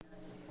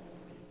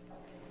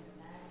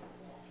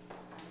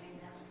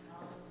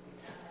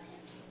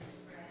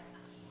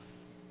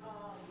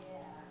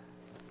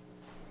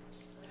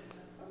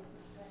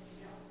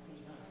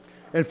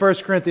In 1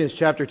 Corinthians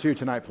chapter 2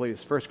 tonight,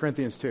 please. 1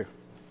 Corinthians 2.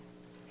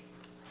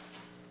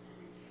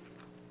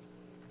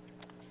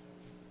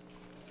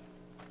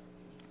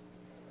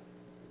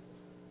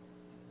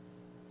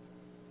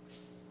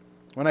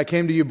 When I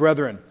came to you,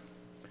 brethren,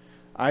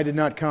 I did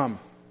not come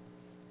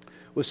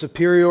with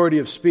superiority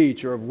of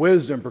speech or of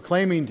wisdom,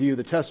 proclaiming to you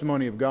the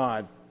testimony of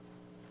God.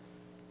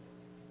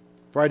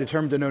 For I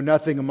determined to know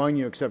nothing among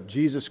you except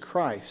Jesus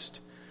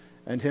Christ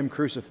and Him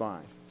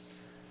crucified.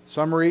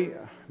 Summary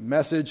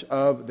message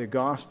of the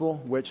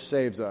gospel which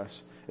saves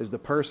us is the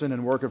person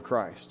and work of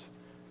Christ.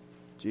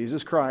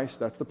 Jesus Christ,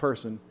 that's the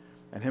person,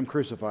 and Him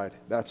crucified,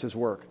 that's His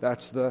work.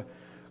 That's the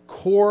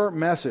core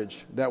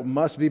message that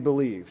must be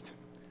believed,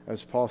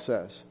 as Paul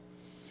says.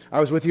 I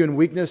was with you in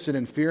weakness and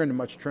in fear and in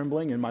much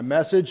trembling. And my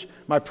message,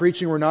 my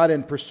preaching were not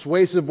in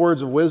persuasive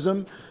words of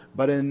wisdom,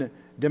 but in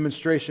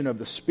demonstration of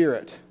the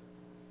Spirit.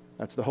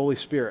 That's the Holy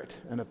Spirit,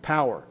 and of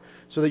power,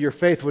 so that your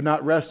faith would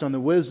not rest on the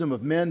wisdom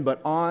of men,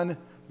 but on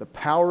the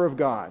power of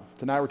God.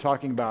 Tonight we're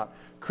talking about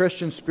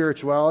Christian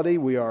spirituality.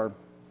 We are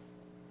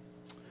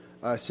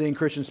seeing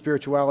Christian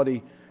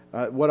spirituality.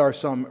 What are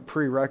some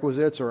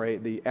prerequisites, or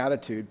the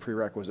attitude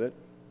prerequisite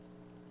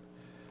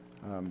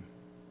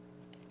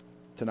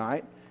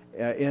tonight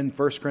in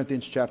 1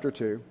 Corinthians chapter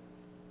 2.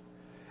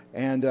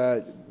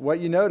 And what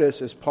you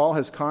notice is Paul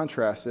has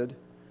contrasted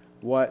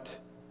what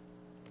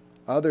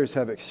others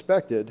have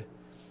expected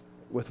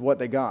with what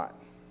they got.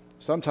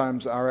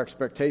 Sometimes our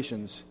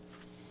expectations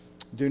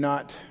do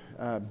not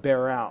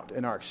bear out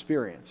in our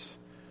experience.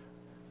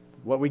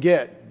 What we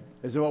get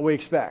isn't what we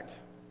expect.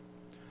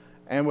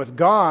 And with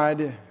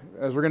God,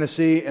 as we're going to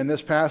see in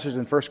this passage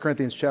in 1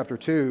 Corinthians chapter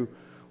 2,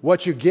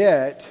 what you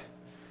get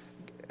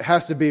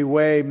has to be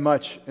way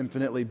much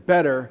infinitely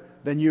better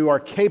than you are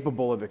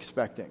capable of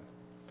expecting.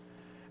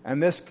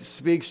 And this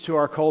speaks to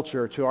our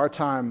culture, to our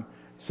time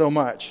so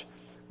much,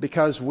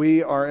 because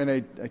we are in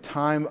a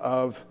time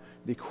of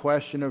the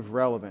question of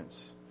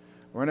relevance.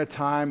 We're in a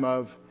time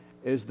of,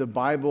 is the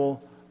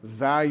Bible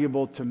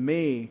valuable to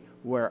me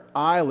where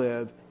I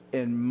live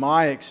in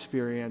my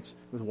experience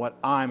with what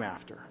I'm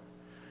after?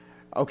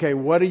 Okay,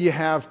 what do you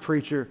have,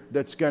 preacher,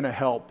 that's going to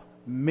help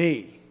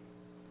me?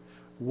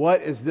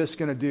 What is this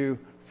going to do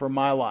for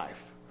my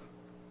life?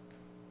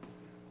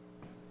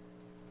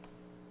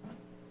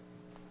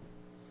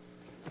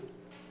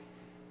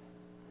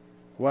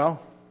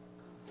 Well,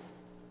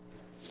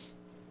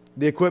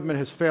 the equipment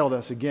has failed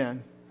us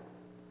again.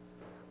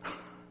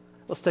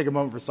 Let's take a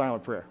moment for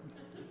silent prayer.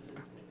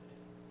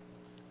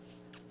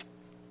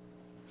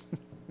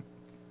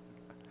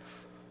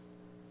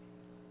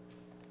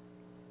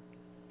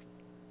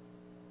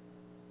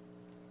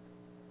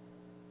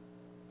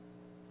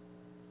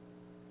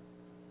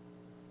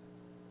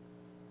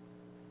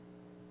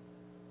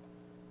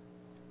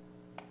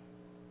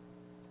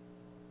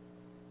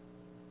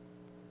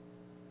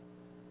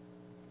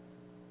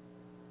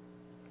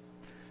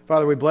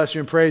 Father, we bless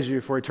you and praise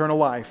you for eternal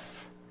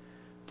life,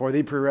 for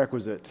the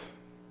prerequisite,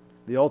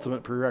 the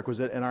ultimate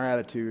prerequisite in our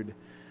attitude,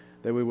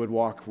 that we would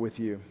walk with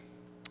you,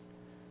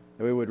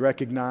 that we would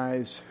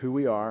recognize who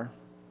we are,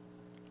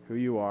 who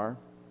you are,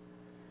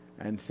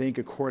 and think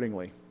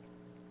accordingly.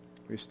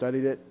 We've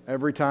studied it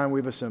every time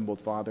we've assembled,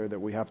 Father, that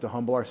we have to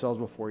humble ourselves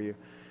before you.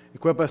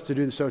 Equip us to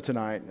do so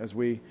tonight as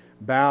we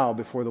bow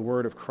before the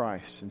word of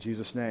Christ. In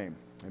Jesus' name,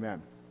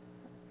 amen.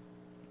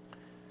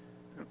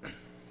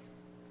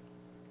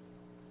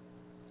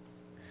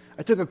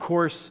 I took a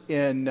course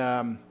in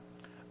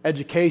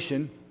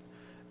education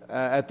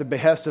at the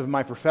behest of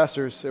my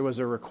professors. It was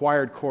a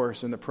required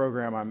course in the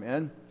program I'm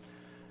in,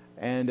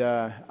 and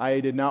I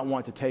did not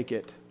want to take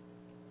it.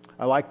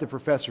 I liked the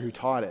professor who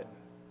taught it.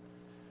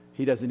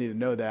 He doesn't need to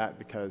know that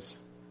because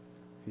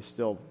he's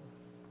still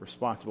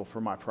responsible for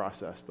my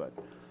process, but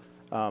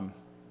that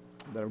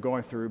I'm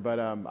going through. But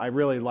I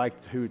really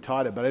liked who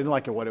taught it, but I didn't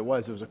like it what it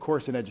was. It was a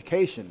course in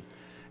education.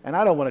 And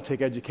I don't want to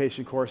take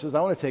education courses. I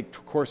want to take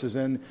courses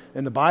in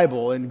the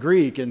Bible, in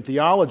Greek, in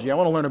theology. I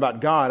want to learn about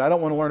God. I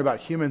don't want to learn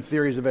about human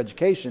theories of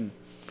education.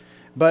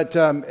 But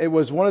it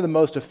was one of the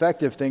most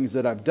effective things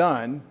that I've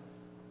done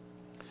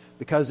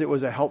because it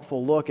was a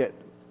helpful look at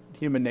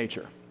human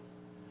nature.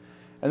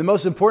 And the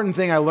most important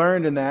thing I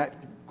learned in that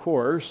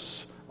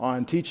course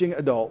on teaching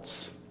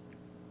adults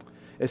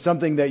is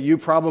something that you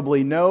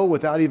probably know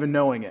without even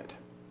knowing it.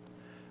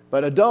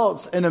 But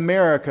adults in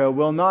America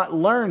will not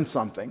learn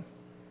something.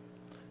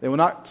 They will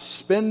not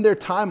spend their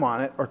time on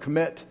it or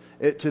commit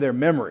it to their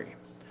memory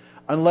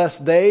unless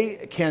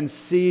they can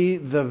see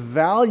the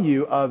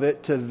value of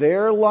it to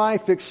their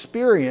life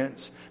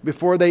experience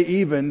before they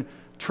even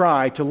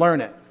try to learn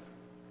it.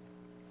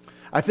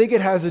 I think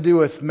it has to do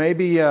with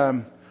maybe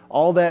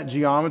all that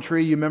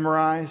geometry you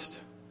memorized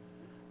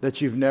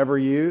that you've never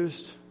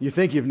used. You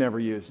think you've never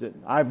used it.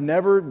 I've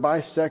never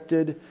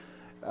bisected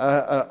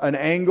an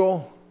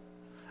angle.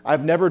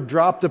 I've never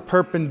dropped a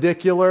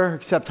perpendicular,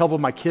 except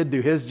helping my kid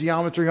do his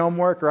geometry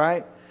homework,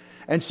 right?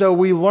 And so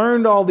we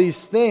learned all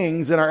these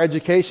things in our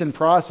education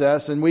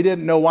process, and we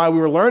didn't know why we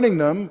were learning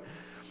them.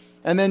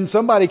 And then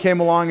somebody came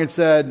along and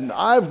said,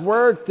 I've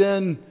worked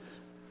in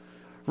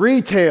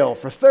retail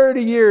for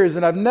 30 years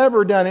and I've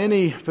never done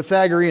any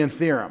Pythagorean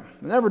theorem.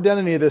 I've never done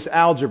any of this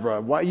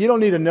algebra. Why? You don't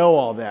need to know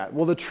all that.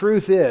 Well, the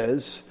truth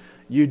is,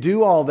 you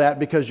do all that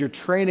because you're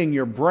training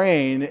your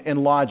brain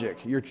in logic.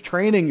 You're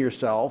training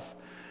yourself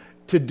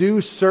to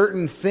do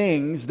certain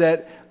things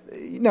that,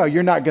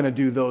 you're not going to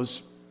do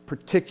those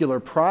particular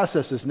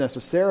processes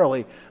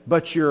necessarily,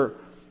 but your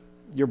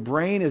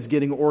brain is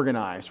getting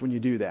organized when you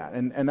do that,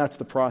 and that's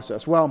the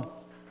process. Well,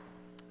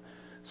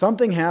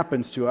 something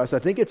happens to us. I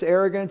think it's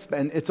arrogance,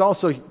 and it's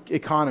also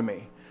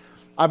economy.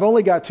 I've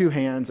only got 2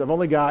 hands. I've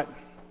only got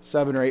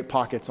 7 or 8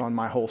 pockets on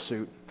my whole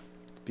suit,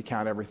 if you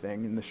count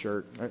everything in the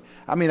shirt.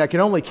 I mean, I can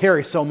only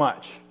carry so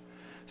much.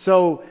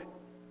 So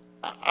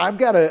I've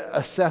got to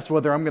assess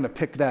whether I'm going to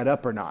pick that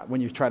up or not when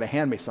you try to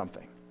hand me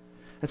something.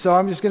 And so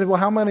I'm just going to, well,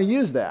 how am I going to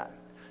use that?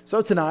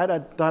 So tonight I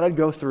thought I'd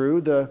go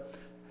through the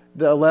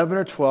 11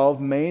 or 12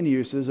 main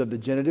uses of the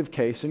genitive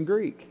case in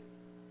Greek.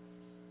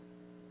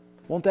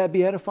 Won't that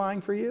be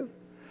edifying for you?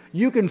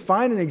 You can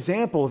find an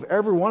example of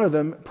every one of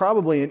them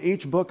probably in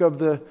each book of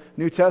the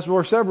New Testament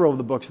or several of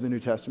the books of the New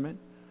Testament.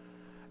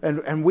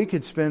 And we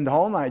could spend the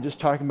whole night just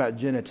talking about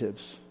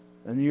genitives.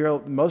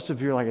 And most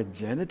of you are like, a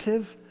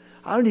genitive?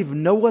 I don't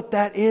even know what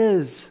that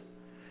is.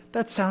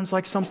 That sounds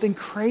like something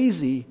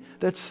crazy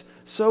that's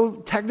so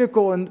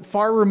technical and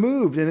far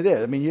removed, and it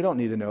is. I mean, you don't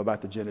need to know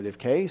about the genitive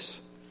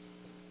case.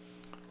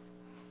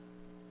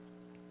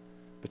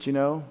 But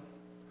you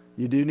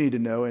do need to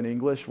know in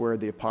English where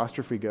the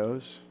apostrophe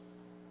goes.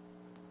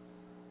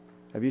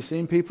 Have you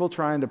seen people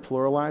trying to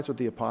pluralize with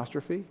the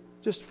apostrophe?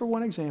 Just for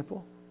one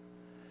example.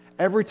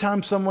 Every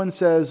time someone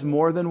says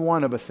more than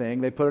one of a thing,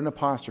 they put an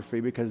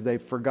apostrophe because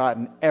they've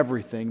forgotten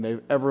everything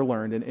they've ever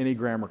learned in any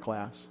grammar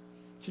class.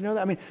 Do you know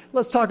that? I mean,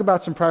 let's talk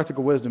about some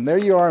practical wisdom. There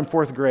you are in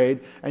 4th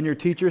grade, and your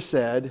teacher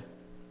said,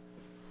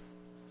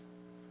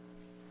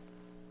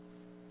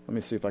 let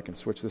me see if I can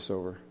switch this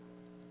over.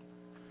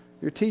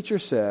 Your teacher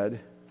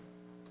said,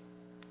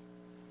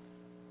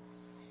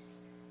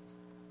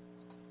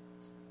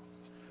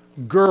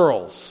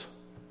 girls.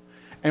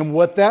 And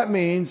what that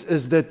means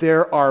is that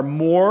there are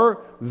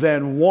more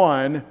than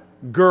one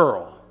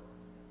girl.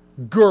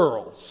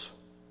 Girls.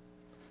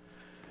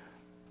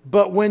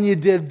 But when you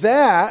did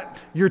that,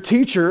 your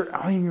teacher,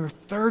 your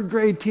 3rd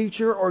grade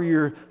teacher or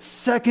your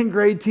 2nd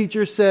grade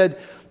teacher said,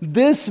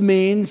 this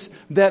means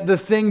that the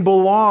thing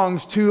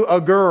belongs to a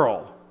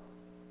girl.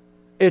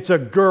 It's a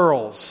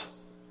girl's.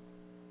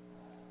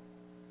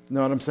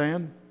 Know what I'm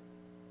saying?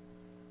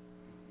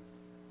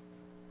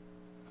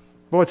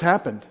 But what's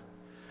happened?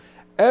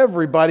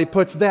 Everybody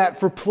puts that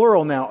for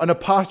plural now, an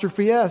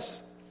apostrophe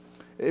S,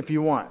 if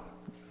you want.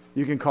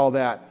 You can call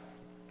that.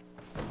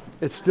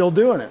 It's still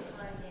doing it.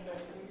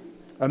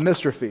 A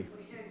mistrophe.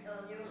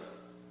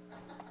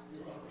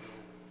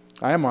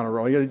 I am on a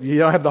roll. You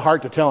don't have the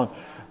heart to tell him.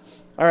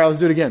 All right, let's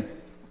do it again.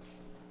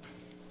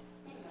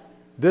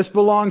 This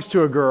belongs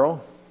to a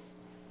girl.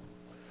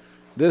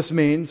 This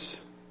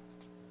means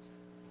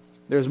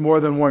there's more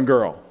than one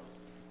girl.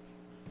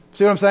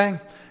 See what I'm saying?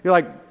 You're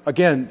like,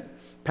 again,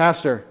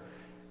 Pastor,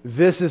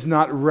 this is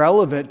not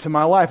relevant to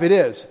my life. It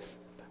is.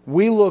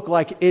 We look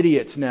like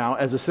idiots now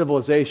as a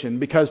civilization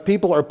because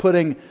people are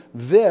putting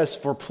this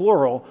for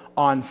plural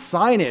on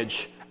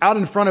signage out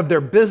in front of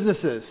their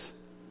businesses.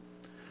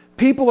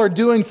 People are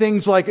doing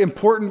things like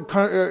important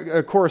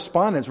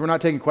correspondence. We're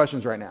not taking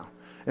questions right now.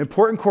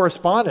 Important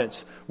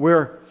correspondence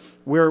where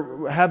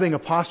we're having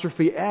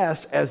apostrophe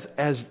S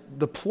as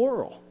the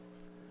plural.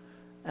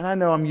 And I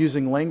know I'm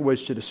using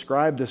language to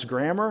describe this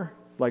grammar,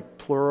 like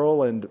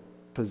plural and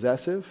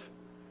possessive,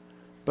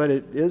 but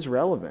it is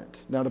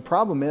relevant. Now, the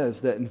problem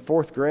is that in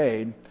 4th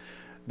grade,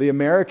 the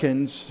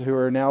Americans, who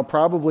are now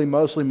probably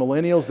mostly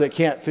millennials that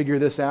can't figure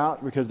this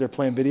out because they're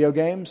playing video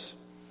games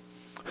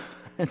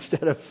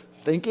instead of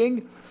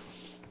thinking,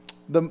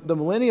 the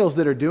millennials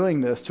that are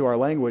doing this to our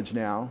language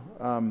now,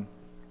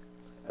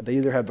 they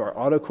either have our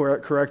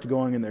autocorrect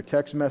going in their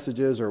text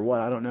messages or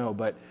what, I don't know,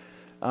 but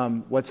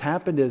what's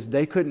happened is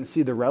they couldn't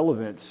see the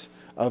relevance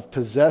of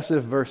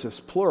possessive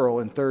versus plural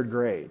in 3rd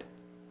grade.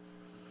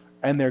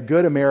 And they're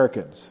good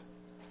Americans.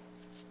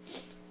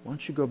 Why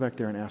don't you go back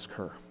there and ask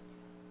her?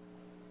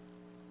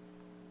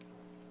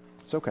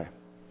 It's okay.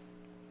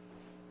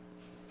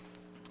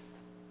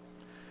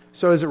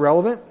 So is it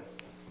relevant?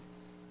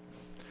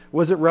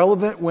 Was it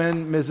relevant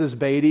when Mrs.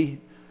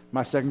 Beatty,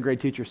 my 2nd grade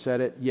teacher, said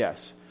it?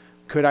 Yes.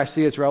 Could I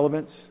see its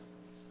relevance?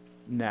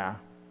 Nah.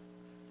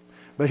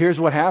 But here's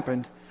what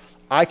happened.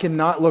 I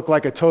cannot look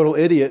like a total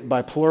idiot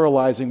by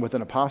pluralizing with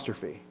an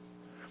apostrophe.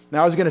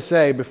 Now, I was going to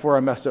say, before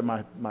I messed up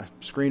my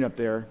screen up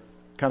there,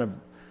 kind of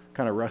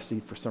rusty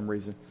for some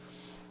reason.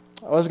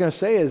 What I was going to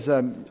say is,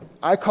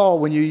 I call,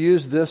 when you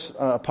use this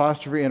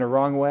apostrophe in a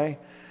wrong way,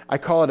 I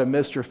call it a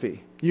mistrophe.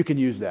 You can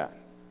use that.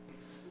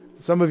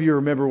 Some of you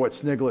remember what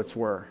snigglets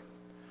were.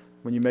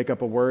 When you make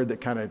up a word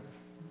that kind of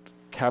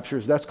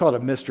captures, that's called a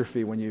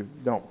mistrophe when you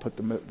don't put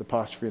the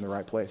apostrophe in the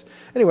right place.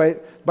 Anyway,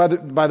 by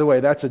the way,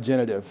 that's a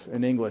genitive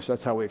in English.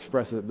 That's how we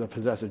express it, the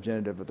possessive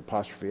genitive with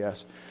apostrophe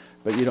S.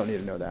 But you don't need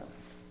to know that.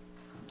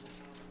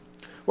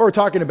 What we're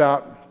talking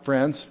about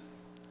friends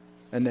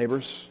and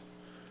neighbors,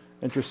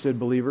 interested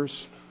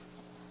believers.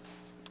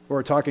 What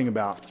we're talking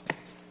about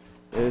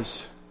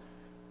is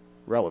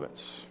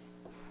relevance.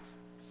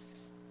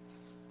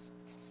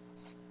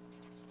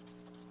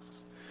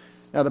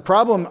 Now, the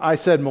problem, I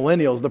said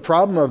millennials, the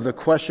problem of the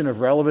question of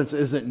relevance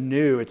isn't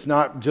new. It's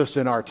not just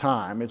in our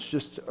time. It's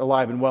just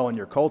alive and well in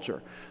your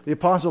culture. The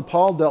Apostle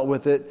Paul dealt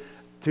with it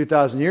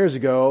 2,000 years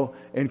ago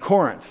in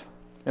Corinth,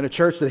 in a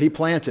church that he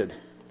planted.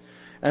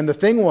 And the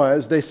thing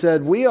was, they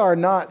said, we are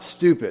not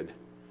stupid.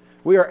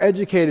 We are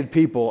educated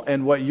people,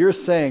 and what you're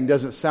saying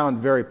doesn't sound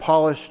very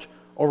polished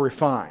or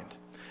refined.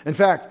 In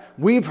fact,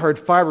 we've heard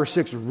 5 or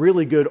 6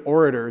 really good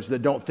orators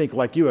that don't think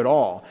like you at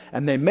all,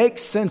 and they make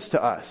sense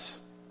to us.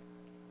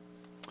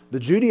 The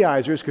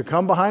Judaizers could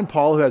come behind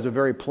Paul, who has a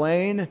very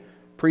plain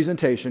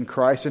presentation,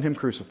 Christ and Him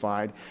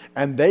crucified,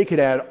 and they could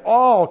add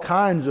all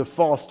kinds of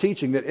false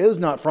teaching that is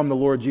not from the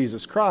Lord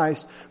Jesus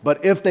Christ,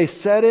 but if they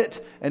said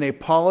it in a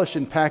polished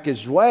and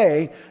packaged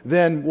way,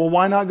 then, well,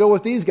 why not go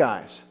with these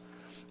guys?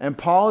 And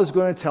Paul is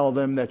going to tell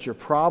them that your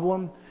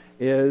problem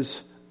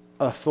is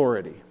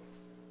authority.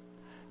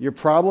 Your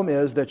problem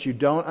is that you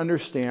don't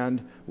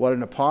understand what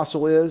an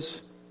apostle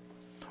is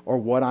or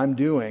what I'm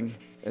doing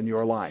in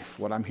your life,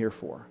 what I'm here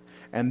for.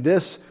 And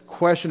this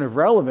question of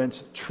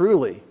relevance,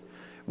 truly,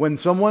 when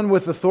someone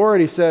with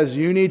authority says,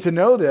 you need to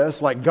know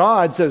this, like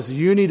God says,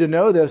 you need to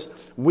know this,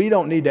 we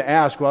don't need to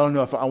ask, well,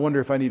 I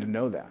wonder if I need to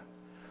know that.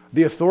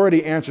 The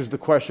authority answers the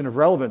question of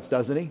relevance,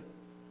 doesn't he?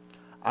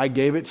 I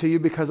gave it to you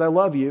because I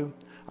love you.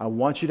 I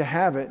want you to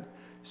have it.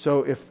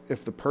 So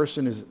if the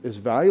person is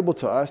valuable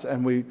to us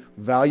and we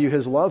value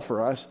his love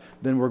for us,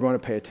 then we're going to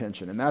pay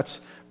attention. And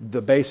that's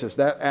the basis.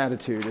 That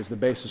attitude is the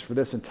basis for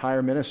this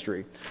entire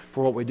ministry,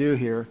 for what we do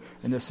here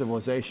in this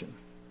civilization.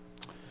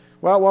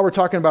 Well, while we're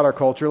talking about our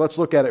culture, let's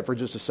look at it for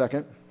just a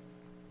second.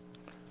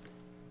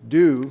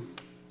 Do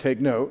take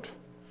note.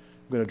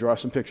 I'm going to draw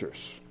some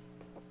pictures.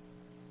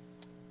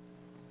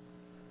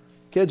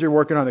 Kids are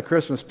working on the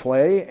Christmas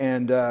play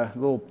and a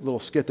little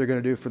skit they're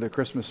going to do for the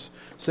Christmas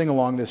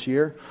sing-along this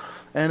year.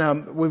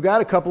 And we've got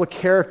a couple of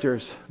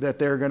characters that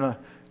they're going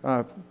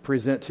to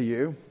present to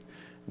you.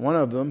 One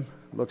of them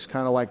looks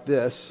kind of like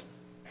this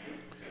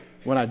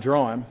when I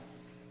draw him.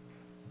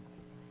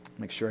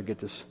 Make sure I get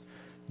this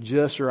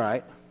just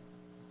right.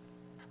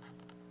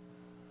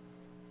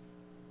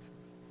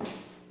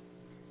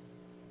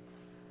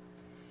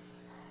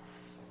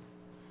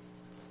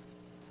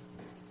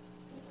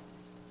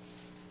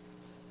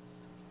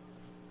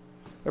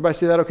 Everybody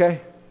see that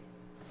okay?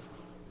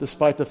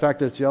 Despite the fact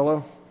that it's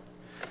yellow.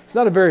 He's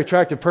not a very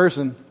attractive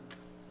person.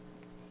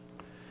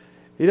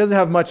 He doesn't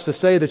have much to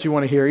say that you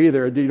want to hear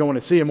either. You don't want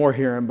to see him or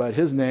hear him, but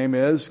his name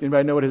is,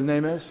 anybody know what his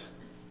name is?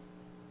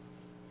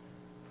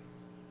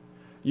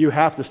 You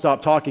have to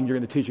stop talking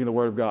during the teaching of the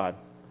Word of God.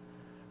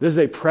 This is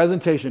a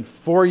presentation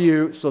for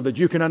you so that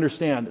you can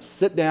understand.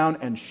 Sit down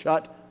and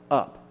shut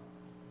up.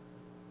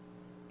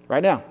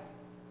 Right now.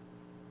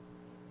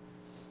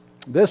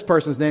 This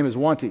person's name is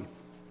Wanty.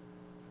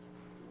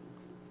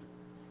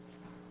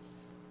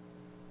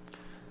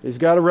 He's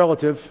got a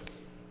relative.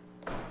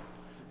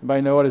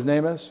 Anybody know what his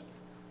name is?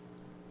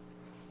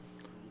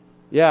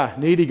 Yeah,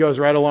 Needy goes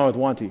right along with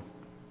Wanty.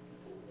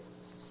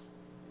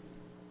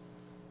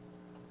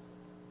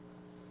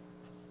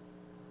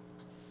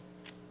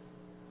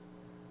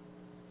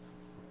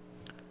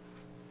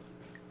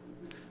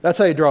 That's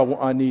how you draw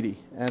on Needy.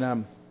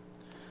 And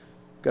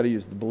got to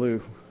use the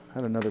blue. I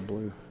had another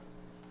blue.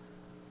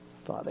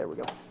 There we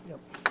go. Yep.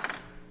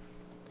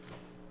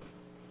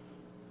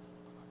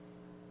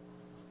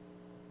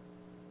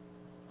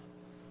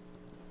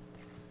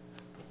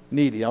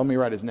 Needy. Let me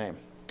write his name.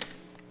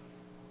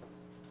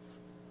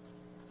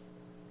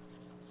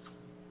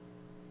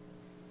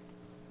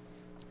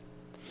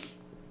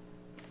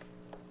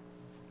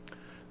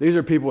 These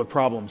are people with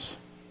problems.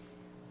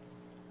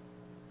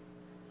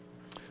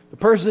 The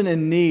person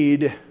in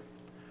need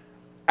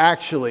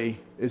actually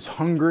is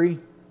hungry,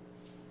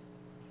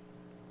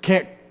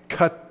 can't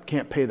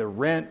pay the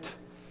rent.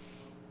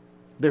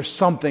 There's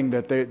something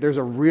that there's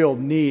a real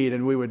need,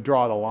 and we would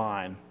draw the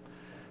line.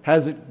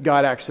 Hasn't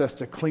got access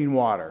to clean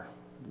water,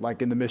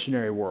 like in the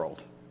missionary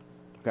world.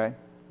 Okay?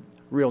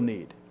 Real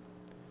need.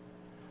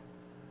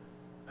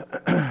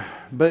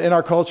 But in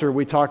our culture,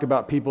 we talk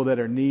about people that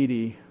are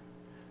needy,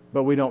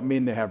 but we don't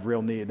mean they have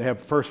real need. They have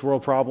first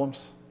world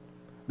problems.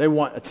 They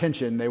want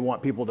attention. They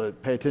want people to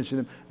pay attention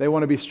to them. They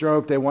want to be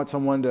stroked. They want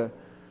someone to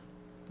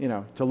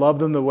love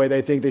them the way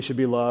they think they should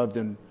be loved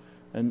and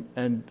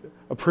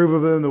approve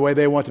of them the way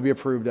they want to be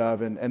approved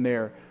of. And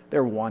they're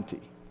wanty.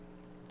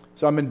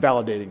 So I'm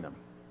invalidating them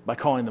by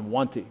calling them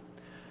wanty.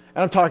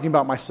 And I'm talking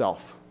about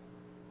myself.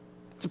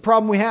 It's a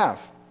problem we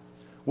have.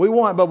 We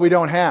want, but we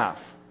don't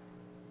have.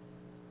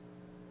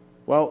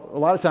 Well, a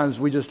lot of times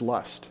we just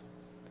lust.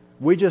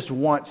 We just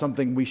want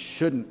something we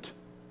shouldn't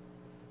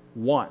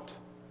want.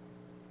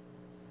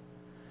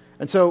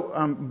 And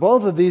so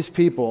both of these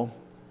people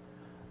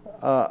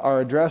are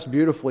addressed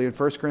beautifully in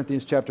 1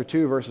 Corinthians chapter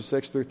 2, verses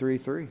 6 through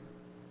 3.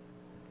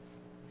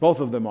 Both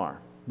of them are,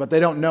 but they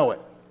don't know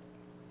it.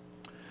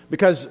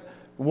 Because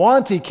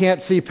wanty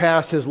can't see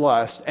past his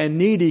lust, and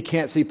needy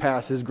can't see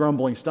past his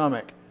grumbling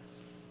stomach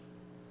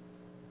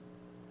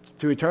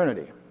to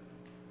eternity.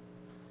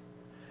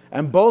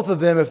 And both of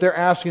them, if they're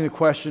asking the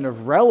question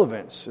of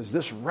relevance, is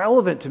this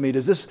relevant to me?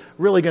 Is this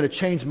really going to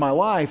change my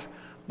life?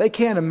 They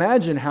can't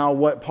imagine how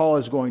what Paul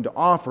is going to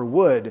offer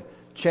would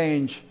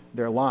change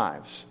their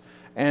lives.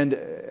 And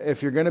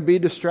if you're going to be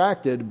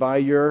distracted by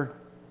your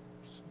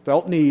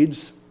felt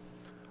needs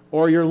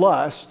or your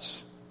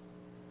lusts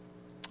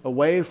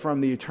away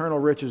from the eternal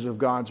riches of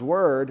God's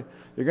Word,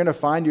 you're going to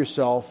find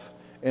yourself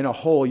in a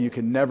hole you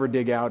can never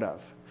dig out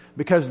of.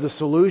 Because the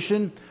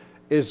solution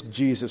is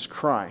Jesus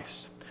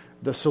Christ.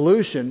 The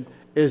solution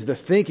is the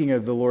thinking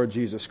of the Lord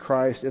Jesus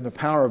Christ and the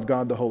power of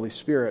God the Holy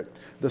Spirit.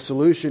 The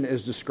solution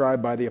is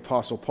described by the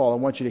Apostle Paul. I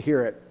want you to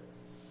hear it.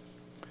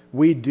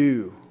 We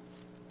do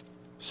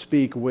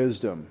speak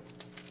wisdom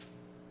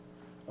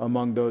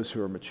among those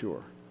who are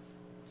mature.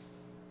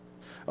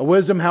 A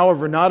wisdom,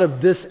 however, not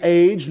of this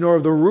age, nor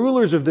of the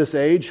rulers of this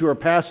age who are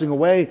passing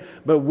away,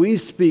 but we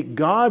speak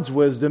God's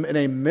wisdom in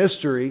a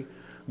mystery,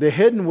 the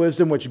hidden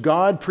wisdom which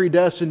God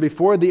predestined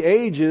before the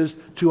ages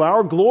to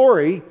our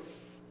glory,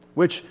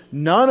 which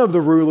none of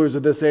the rulers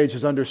of this age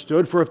has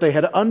understood. For if they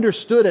had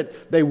understood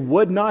it, they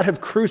would not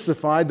have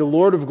crucified the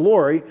Lord of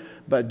glory.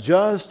 But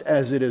just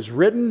as it is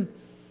written,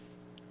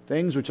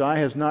 things which eye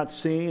has not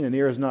seen and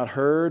ear has not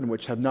heard, and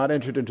which have not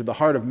entered into the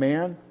heart of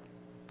man,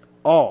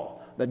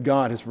 all that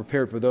God has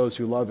prepared for those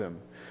who love Him.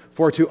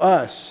 For to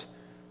us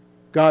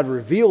God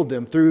revealed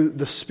them through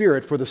the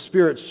Spirit, for the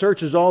Spirit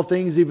searches all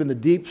things, even the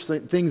deep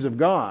things of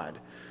God.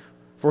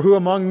 For who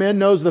among men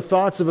knows the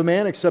thoughts of a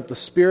man except the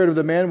spirit of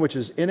the man which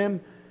is in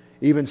him?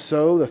 Even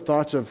so, the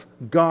thoughts of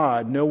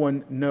God no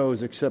one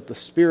knows except the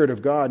Spirit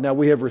of God. Now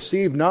we have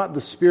received not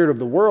the spirit of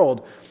the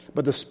world,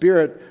 but the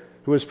Spirit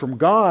who is from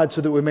God,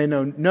 so that we may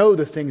know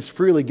the things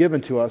freely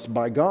given to us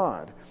by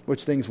God,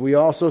 which things we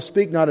also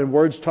speak, not in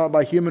words taught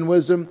by human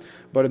wisdom,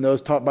 but in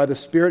those taught by the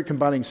Spirit,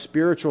 combining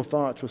spiritual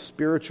thoughts with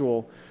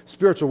spiritual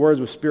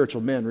words with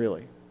spiritual men,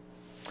 really.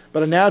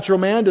 But a natural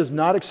man does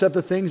not accept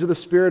the things of the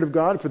Spirit of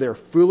God, for they are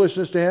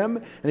foolishness to him,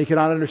 and he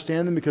cannot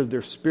understand them because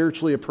they're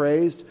spiritually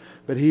appraised.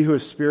 But he who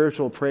is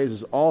spiritual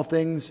appraises all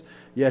things,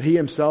 yet he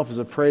himself is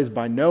appraised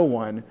by no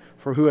one.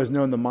 For who has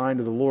known the mind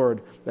of the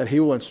Lord, that he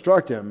will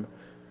instruct him?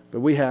 But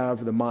we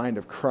have the mind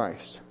of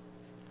Christ.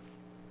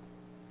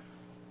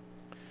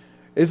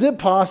 Is it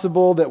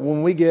possible that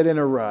when we get in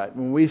a rut,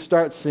 when we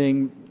start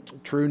seeing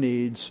true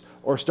needs,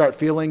 or start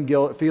feeling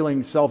guilt,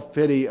 feeling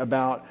self-pity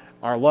about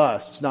our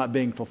lusts not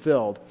being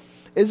fulfilled,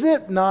 is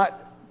it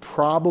not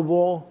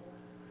probable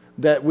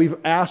that we've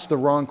asked the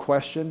wrong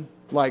question?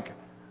 Like,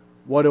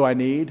 what do I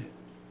need?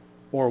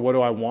 Or what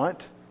do I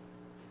want?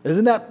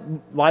 Isn't that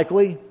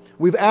likely?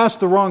 We've asked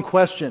the wrong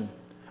question.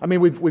 I mean,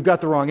 we've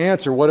got the wrong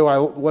answer. What do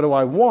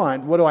I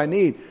want? What do I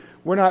need?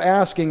 We're not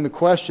asking the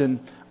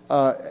question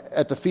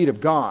at the feet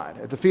of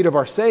God, at the feet of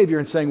our Savior,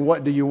 and saying,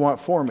 what do you want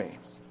for me?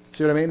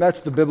 See what I mean?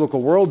 That's the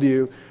biblical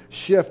worldview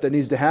shift that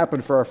needs to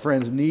happen for our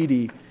friends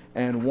needy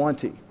and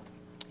wanty.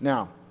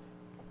 Now,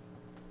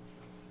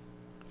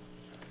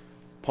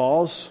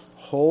 Paul's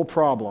whole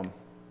problem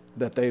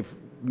that they've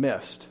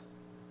missed,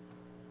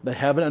 they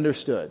haven't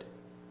understood,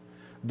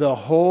 the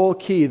whole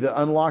key that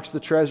unlocks the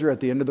treasure at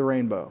the end of the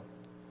rainbow,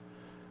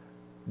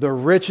 the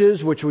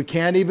riches which we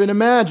can't even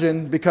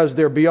imagine because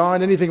they're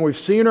beyond anything we've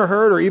seen or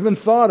heard or even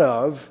thought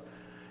of,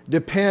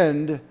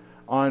 depend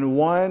on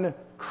one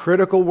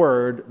critical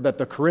word that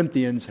the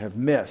Corinthians have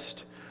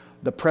missed,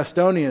 the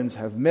Prestonians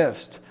have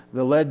missed,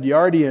 the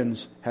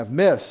Ledyardians have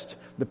missed,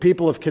 the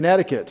people of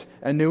Connecticut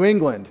and New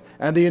England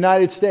and the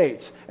United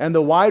States and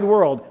the wide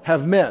world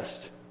have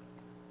missed.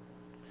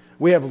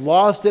 We have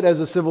lost it as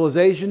a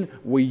civilization.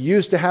 We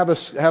used to have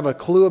a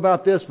clue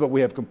about this, but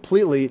we have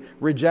completely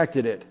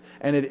rejected it.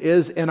 And it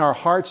is in our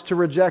hearts to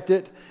reject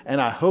it, and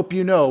I hope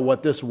you know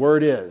what this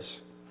word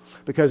is.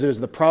 Because it is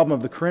the problem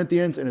of the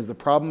Corinthians, and it is the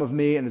problem of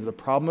me, and it is the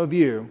problem of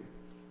you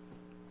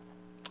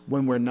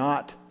when we're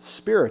not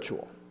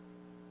spiritual.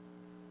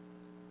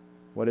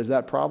 What is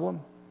that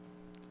problem?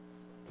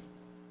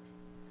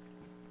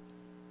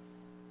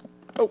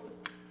 Oh.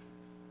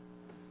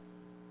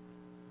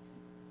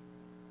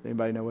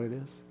 Anybody know what it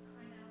is?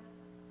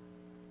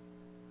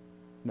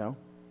 No?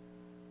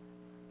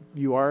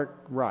 You are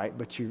right,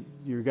 but you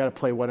got to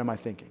play what am I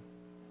thinking?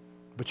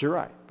 But you're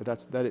right. But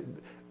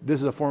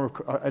this is a form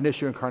of an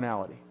issue in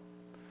carnality.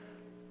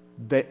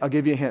 I'll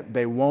give you a hint.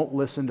 They won't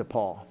listen to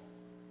Paul.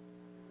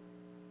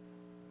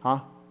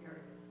 Huh?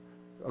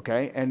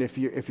 Okay. And if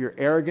you're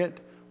arrogant,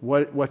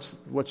 what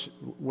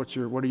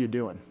are you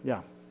doing?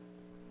 Yeah.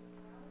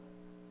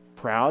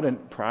 Pride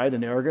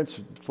and arrogance,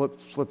 flip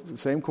the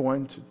same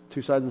coin,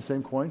 two sides of the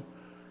same coin.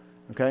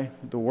 Okay?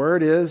 The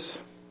word is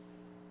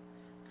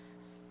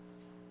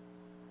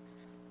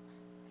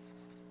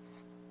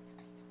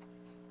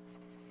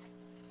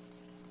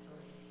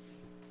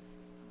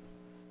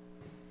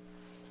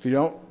if you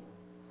don't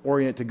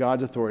orient to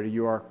God's authority,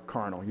 you are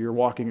carnal. You're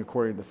walking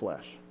according to the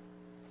flesh.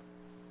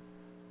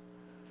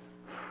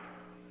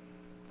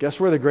 Guess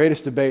where the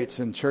greatest debates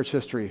in church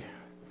history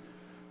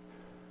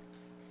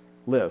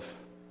live?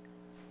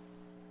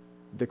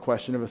 The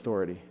question of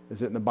authority.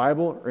 Is it in the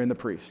Bible or in the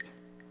priest?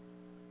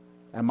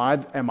 Am I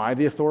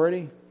the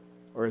authority,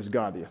 or is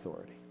God the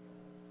authority?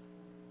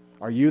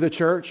 Are you the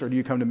church, or do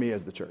you come to me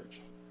as the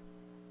church?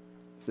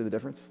 See the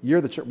difference?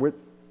 You're the church. We're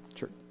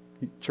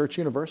church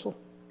universal,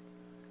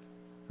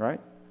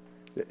 right?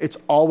 It's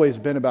always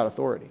been about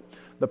authority.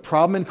 The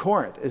problem in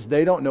Corinth is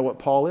they don't know what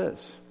Paul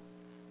is.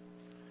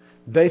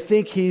 They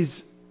think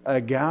he's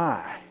a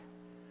guy,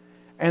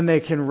 and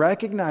they can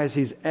recognize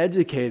he's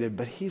educated,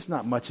 but he's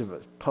not much of a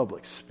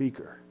public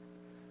speaker.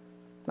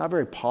 Not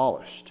very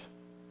polished.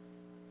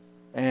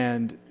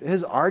 And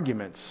his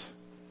arguments,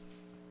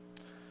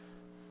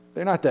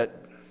 they're not that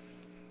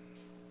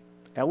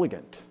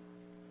elegant.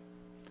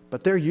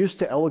 But they're used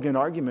to elegant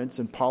arguments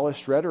and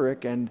polished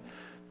rhetoric and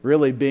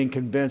really being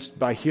convinced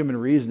by human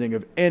reasoning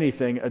of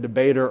anything a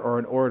debater or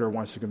an orator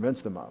wants to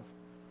convince them of.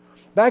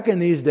 Back in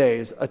these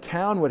days, a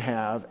town would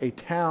have a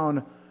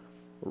town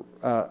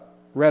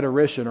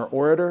rhetorician or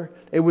orator.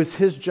 It was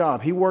his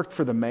job. He worked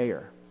for the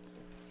mayor.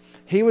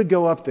 He would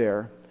go up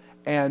there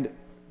and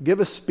give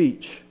a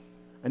speech,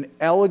 an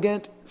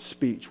elegant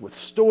speech with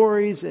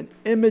stories and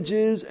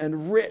images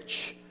and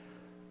rich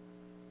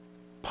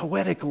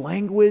poetic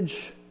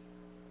language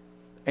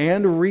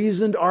and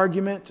reasoned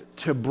argument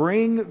to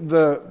bring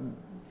the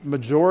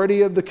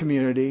majority of the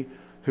community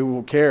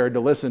who cared to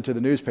listen to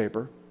the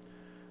newspaper,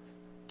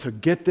 to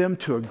get them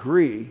to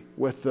agree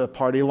with the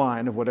party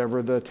line of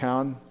whatever the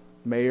town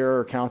mayor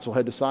or council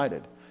had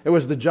decided. It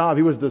was the job.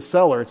 He was the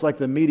seller. It's like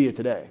the media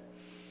today.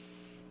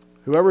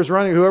 Whoever's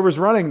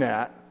running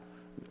that,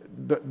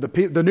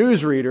 the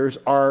news readers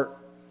are,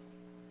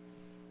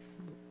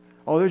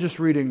 they're just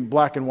reading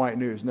black and white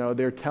news. No,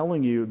 they're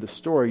telling you the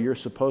story you're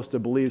supposed to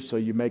believe, so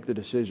you make the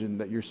decision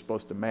that you're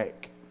supposed to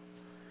make.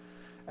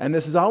 And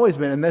this has always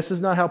been, and this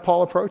is not how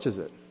Paul approaches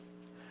it.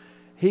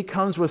 He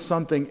comes with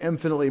something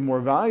infinitely more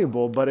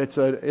valuable, but it's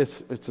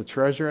a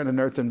treasure in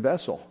an earthen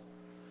vessel.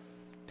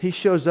 He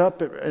shows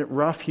up at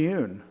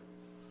rough-hewn.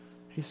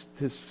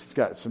 He's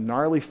got some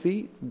gnarly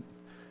feet,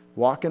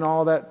 walking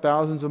all that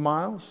thousands of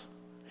miles.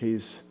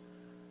 He's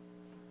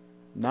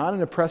not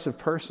an oppressive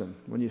person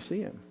when you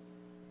see him.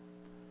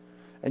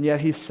 And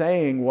yet he's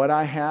saying, what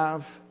I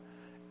have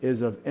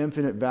is of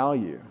infinite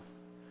value.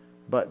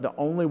 But the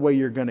only way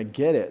you're going to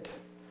get it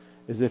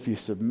is if you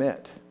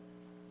submit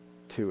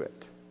to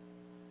it.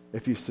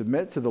 If you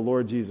submit to the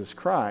Lord Jesus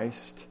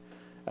Christ,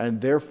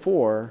 and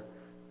therefore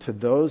to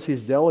those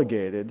he's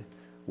delegated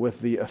with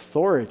the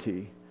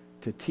authority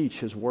to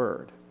teach his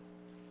word.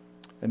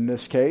 In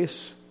this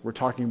case, we're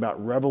talking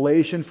about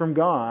revelation from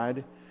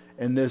God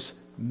and this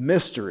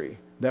mystery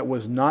that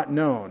was not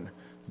known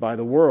by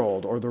the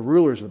world or the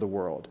rulers of the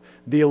world.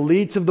 The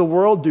elites of the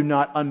world do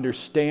not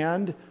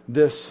understand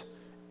this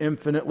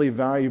infinitely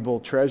valuable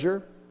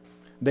treasure.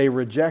 They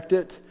reject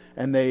it,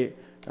 and they,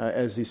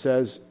 as he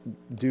says,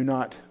 do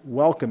not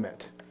welcome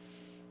it.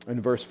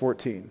 In verse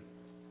 14,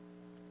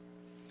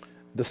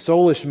 the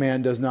soulish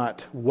man does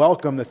not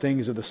welcome the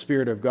things of the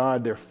Spirit of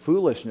God. They're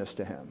foolishness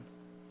to him.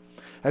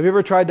 Have you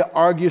ever tried to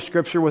argue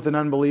Scripture with an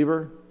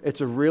unbeliever?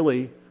 It's a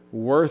really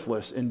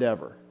worthless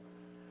endeavor.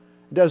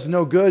 It does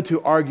no good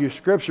to argue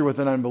Scripture with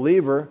an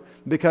unbeliever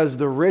because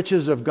the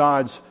riches of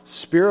God's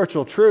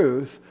spiritual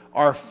truth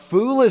are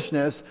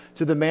foolishness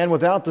to the man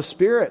without the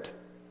Spirit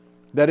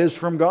that is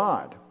from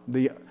God.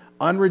 The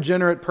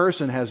unregenerate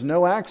person has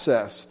no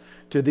access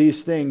to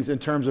these things in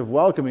terms of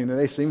welcoming them.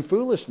 They seem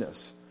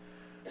foolishness.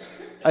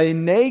 A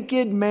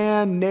naked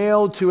man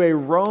nailed to a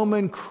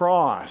Roman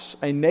cross,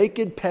 a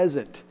naked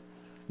peasant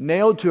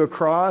nailed to a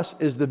cross,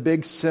 is the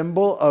big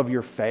symbol of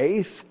your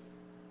faith.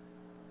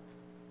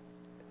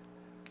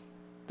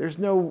 There's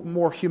no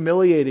more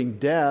humiliating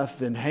death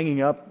than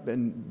hanging up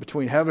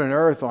between heaven and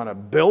earth on a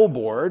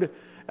billboard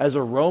as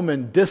a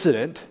Roman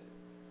dissident.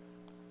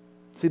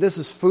 See, this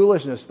is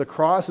foolishness. The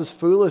cross is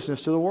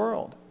foolishness to the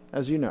world,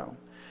 as you know.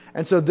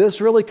 And so this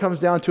really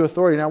comes down to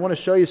authority. Now I want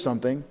to show you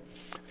something.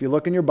 If you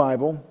look in your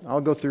Bible,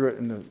 I'll go through it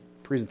in the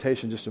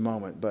presentation in just a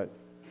moment, but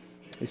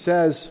it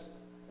says,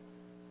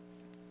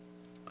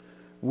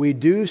 we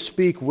do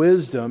speak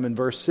wisdom, in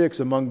verse 6,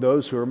 among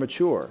those who are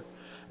mature.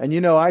 And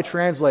I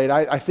translate,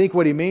 I think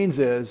what he means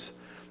is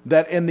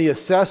that in the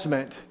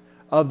assessment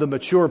of the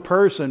mature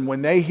person,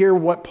 when they hear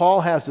what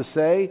Paul has to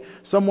say,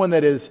 someone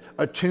that is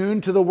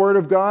attuned to the Word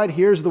of God,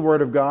 hears the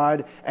Word of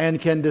God, and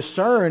can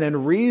discern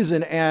and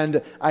reason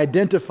and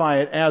identify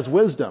it as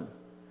wisdom.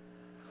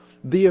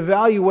 The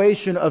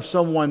evaluation of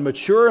someone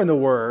mature in the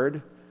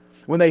Word,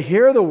 when they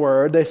hear the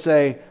Word, they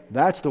say,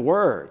 that's the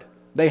Word.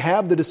 They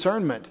have the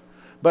discernment.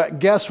 But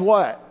guess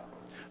what?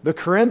 The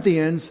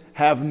Corinthians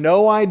have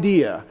no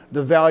idea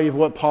the value of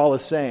what Paul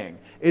is saying.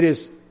 It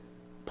is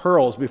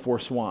pearls before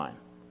swine.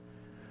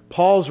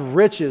 Paul's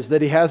riches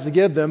that he has to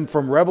give them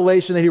from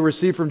revelation that he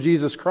received from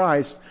Jesus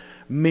Christ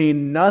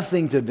mean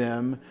nothing to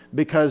them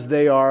because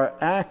they are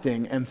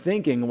acting and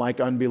thinking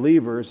like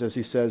unbelievers. As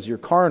he says, you're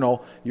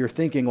carnal, you're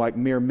thinking like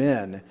mere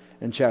men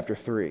in chapter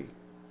 3.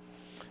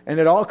 And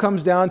it all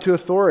comes down to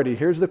authority.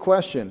 Here's the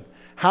question.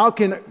 How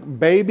can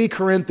baby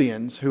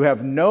Corinthians who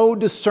have no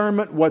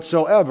discernment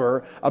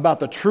whatsoever about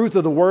the truth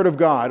of the Word of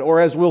God,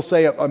 or as we'll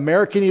say,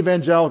 American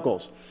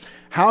evangelicals,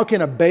 how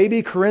can a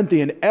baby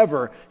Corinthian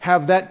ever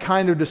have that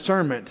kind of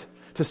discernment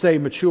to say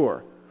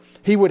mature?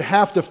 He would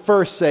have to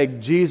first say,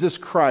 Jesus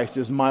Christ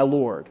is my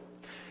Lord.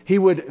 He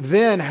would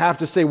then have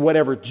to say,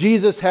 whatever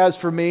Jesus has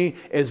for me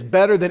is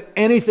better than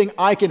anything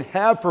I can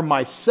have for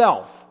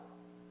myself.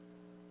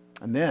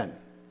 And then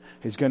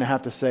he's going to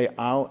have to say,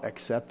 I'll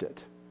accept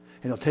it.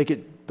 And he'll take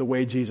it the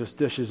way Jesus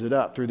dishes it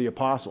up through the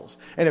apostles.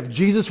 And if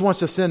Jesus wants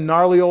to send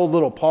gnarly old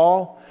little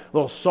Paul,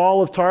 little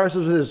Saul of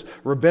Tarsus with his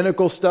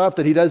rabbinical stuff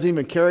that he doesn't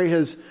even carry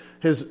his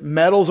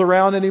medals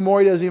around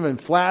anymore, he doesn't even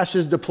flash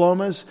his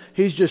diplomas,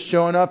 he's just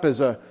showing up as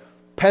a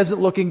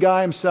peasant-looking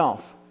guy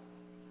himself.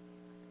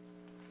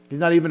 He's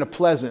not even a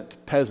pleasant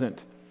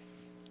peasant.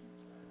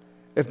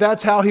 If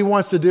that's how he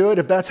wants to do it,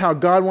 if that's how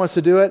God wants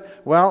to do it,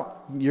 well,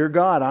 you're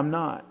God, I'm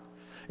not.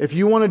 If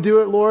you want to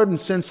do it, Lord, and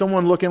send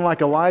someone looking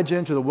like Elijah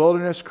into the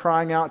wilderness,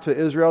 crying out to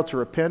Israel to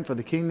repent for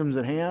the kingdom's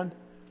at hand,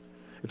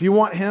 if you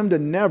want him to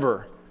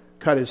never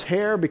cut his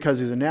hair because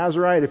he's a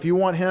Nazirite, if you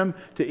want him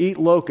to eat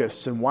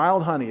locusts and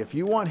wild honey, if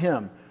you want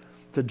him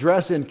to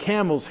dress in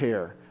camel's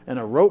hair and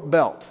a rope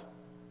belt,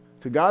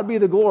 to God be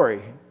the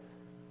glory.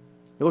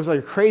 It looks like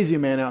a crazy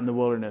man out in the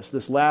wilderness,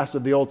 this last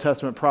of the Old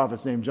Testament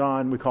prophets named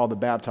John, we call the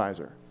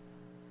baptizer.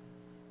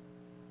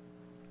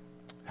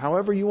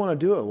 However you want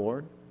to do it,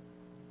 Lord.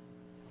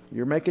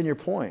 You're making your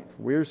point.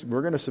 We're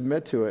going to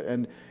submit to it.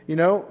 And, you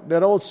know,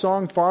 that old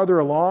song, Farther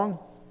Along,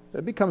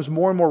 that becomes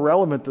more and more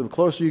relevant the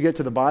closer you get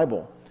to the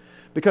Bible.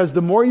 Because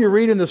the more you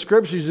read in the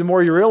Scriptures, the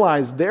more you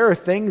realize there are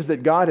things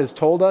that God has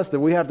told us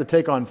that we have to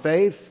take on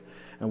faith,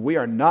 and we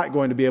are not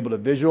going to be able to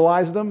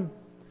visualize them.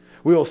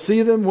 We will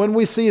see them when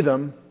we see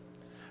them.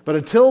 But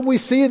until we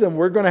see them,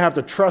 we're going to have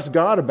to trust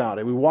God about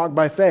it. We walk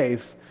by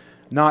faith,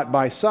 not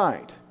by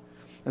sight.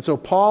 And so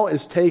Paul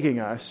is taking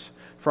us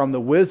from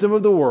the wisdom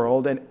of the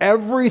world and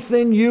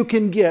everything you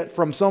can get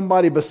from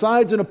somebody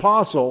besides an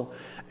apostle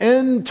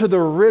into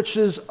the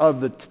riches of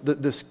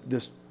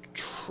this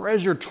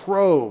treasure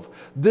trove,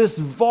 this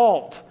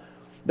vault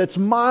that's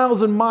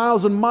miles and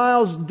miles and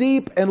miles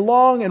deep and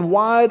long and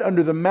wide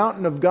under the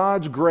mountain of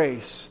God's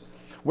grace,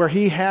 where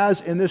he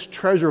has in this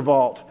treasure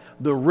vault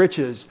the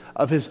riches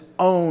of his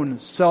own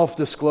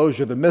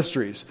self-disclosure, the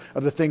mysteries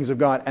of the things of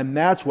God. And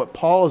that's what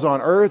Paul is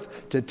on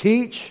earth to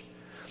teach.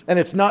 And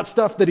it's not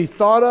stuff that he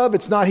thought of.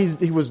 It's not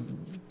he was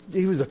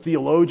a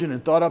theologian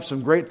and thought up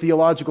some great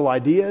theological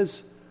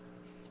ideas.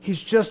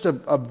 He's just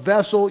a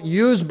vessel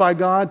used by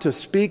God to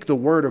speak the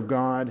word of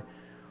God.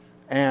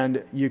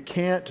 And you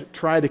can't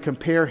try to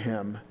compare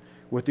him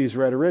with these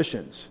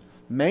rhetoricians,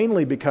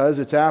 mainly because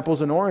it's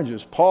apples and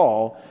oranges.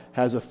 Paul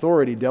has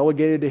authority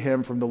delegated to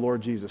him from the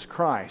Lord Jesus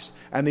Christ,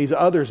 and these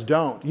others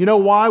don't. You know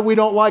why we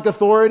don't like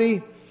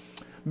authority?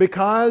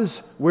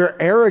 Because we're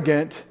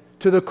arrogant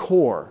to the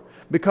core.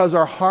 Because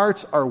our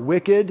hearts are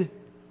wicked,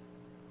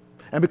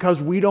 and because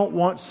we don't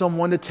want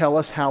someone to tell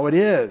us how it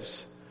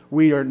is.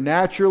 We are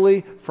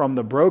naturally, from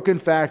the broken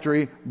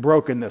factory,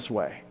 broken this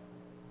way.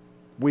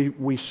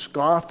 We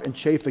scoff and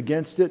chafe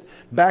against it.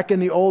 Back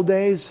in the old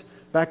days,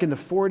 back in the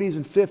 40s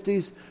and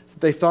 50s,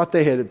 they thought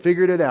they had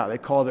figured it out. They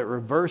called it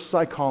reverse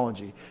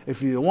psychology.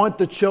 If you want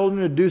the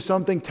children to do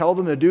something, tell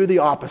them to do the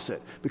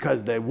opposite,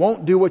 because they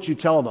won't do what you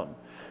tell them.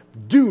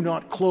 Do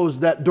not close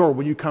that door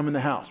when you come in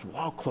the house.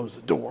 Well, I'll close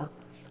the door.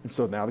 And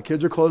so now the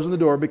kids are closing the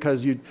door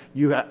because you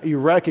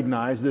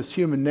recognize this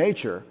human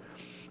nature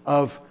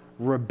of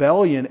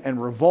rebellion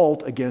and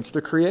revolt against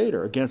the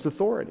Creator, against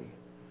authority.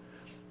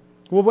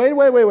 Well,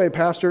 wait,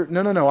 Pastor.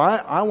 No.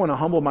 I want to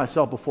humble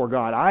myself before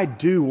God. I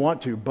do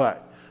want to,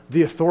 but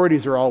the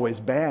authorities are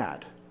always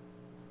bad.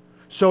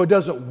 So it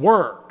doesn't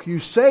work. You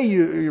say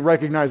you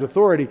recognize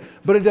authority,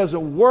 but it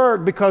doesn't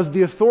work because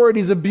the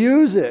authorities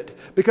abuse it.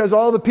 Because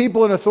all the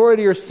people in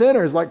authority are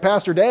sinners, like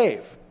Pastor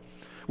Dave.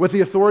 With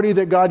the authority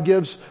that God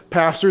gives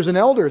pastors and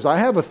elders. I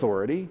have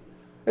authority.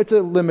 It's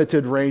a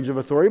limited range of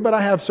authority, but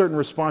I have certain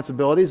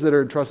responsibilities that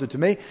are entrusted to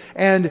me.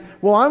 And,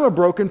 well, I'm a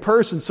broken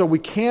person, so we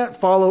can't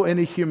follow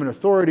any human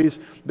authorities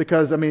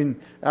because,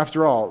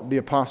 after all, the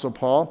Apostle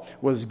Paul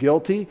was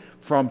guilty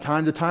from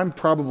time to time,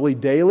 probably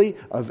daily,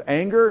 of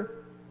anger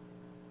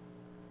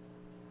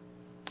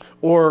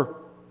or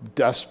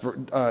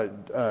desperate.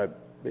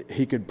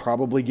 He could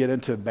probably get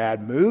into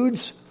bad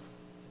moods.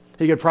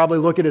 He could probably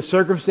look at his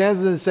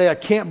circumstances and say, I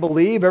can't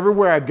believe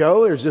everywhere I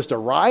go, there's just a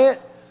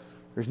riot.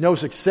 There's no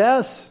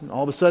success. And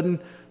all of a sudden,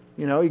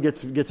 he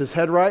gets his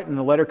head right, and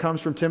the letter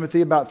comes from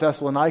Timothy about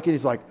Thessalonica. And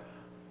he's like,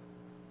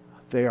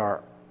 they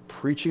are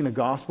preaching the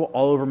gospel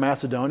all over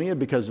Macedonia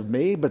because of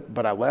me,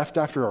 but I left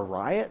after a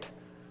riot.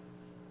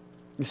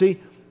 You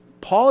see,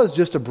 Paul is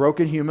just a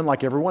broken human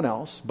like everyone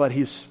else, but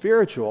he's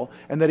spiritual,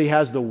 and that he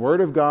has the Word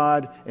of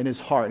God in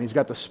his heart. And he's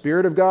got the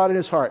Spirit of God in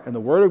his heart. And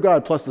the Word of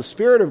God plus the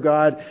Spirit of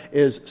God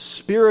is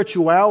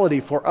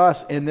spirituality for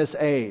us in this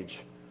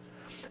age.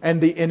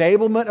 And the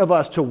enablement of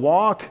us to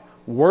walk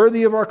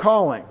worthy of our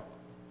calling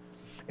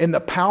in the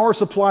power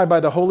supplied by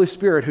the Holy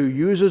Spirit who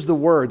uses the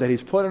word that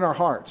he's put in our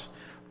hearts.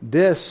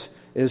 This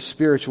is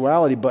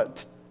spirituality,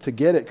 but to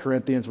get it,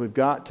 Corinthians, we've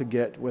got to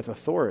get with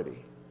authority.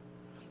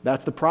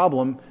 That's the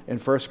problem in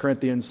 1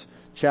 Corinthians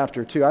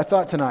chapter 2. I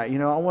thought tonight,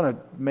 I want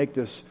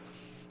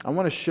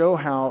to show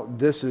how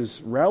this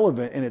is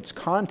relevant in its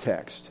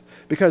context,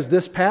 because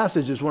this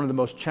passage is one of the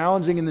most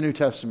challenging in the New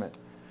Testament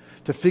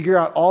to figure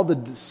out all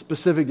the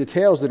specific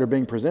details that are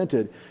being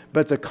presented.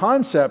 But the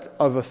concept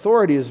of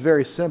authority is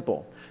very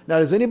simple. Now,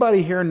 does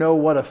anybody here know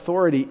what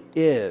authority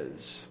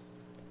is?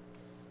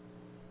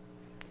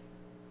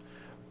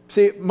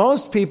 See,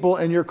 most people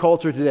in your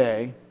culture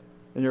today,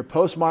 in your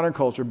postmodern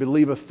culture,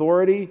 believe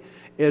authority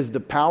is the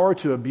power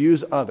to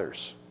abuse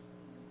others.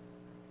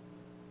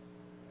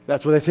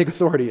 That's what they think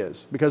authority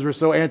is, because we're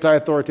so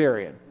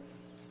anti-authoritarian.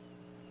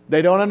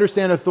 They don't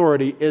understand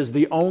authority is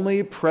the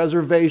only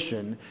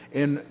preservation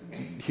in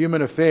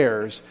human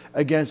affairs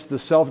against the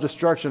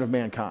self-destruction of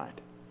mankind.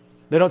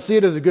 They don't see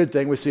it as a good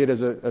thing. We see it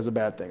as a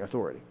bad thing,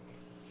 authority.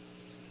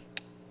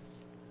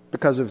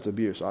 Because of its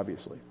abuse,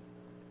 obviously.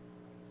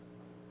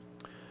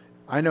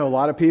 I know a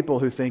lot of people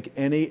who think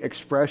any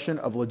expression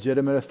of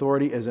legitimate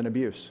authority is an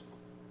abuse.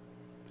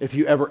 If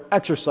you ever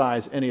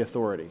exercise any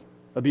authority,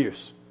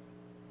 abuse.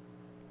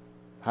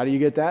 How do you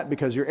get that?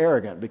 Because you're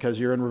arrogant, because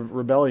you're in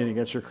rebellion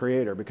against your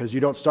Creator, because you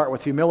don't start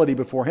with humility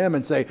before Him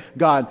and say,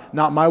 God,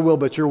 not my will,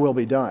 but your will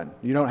be done.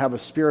 You don't have a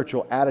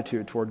spiritual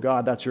attitude toward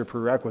God. That's your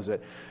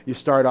prerequisite. You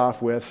start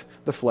off with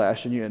the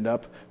flesh and you end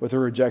up with a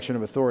rejection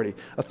of authority.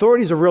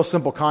 Authority is a real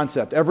simple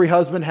concept. Every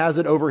husband has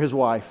it over his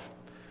wife.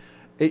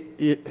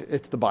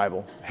 It's the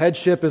Bible.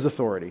 Headship is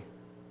authority.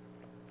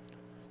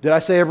 Did I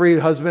say every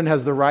husband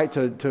has the right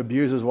to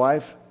abuse his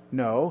wife?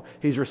 No,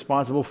 he's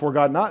responsible for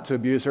God not to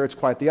abuse her. It's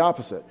quite the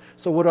opposite.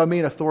 So what do I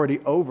mean authority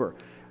over?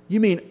 You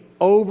mean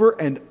over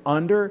and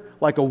under,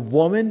 like a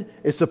woman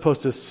is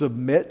supposed to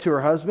submit to her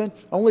husband?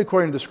 Only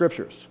according to the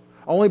Scriptures.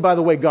 Only by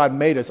the way God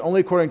made us.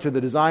 Only according to the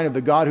design of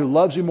the God who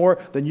loves you more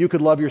than you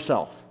could love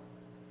yourself.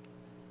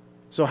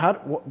 So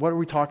what are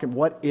we talking?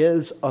 What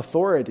is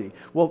authority?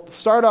 Well,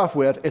 start off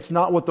with, it's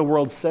not what the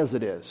world says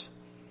it is.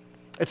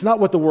 It's not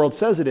what the world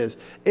says it is.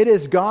 It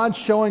is God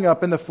showing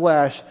up in the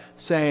flesh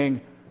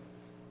saying,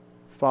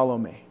 follow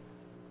me.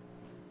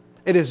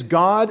 It is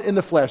God in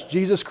the flesh,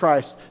 Jesus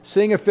Christ,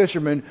 seeing a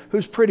fisherman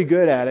who's pretty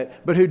good at it,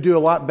 but who'd do a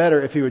lot better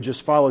if he would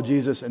just follow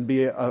Jesus and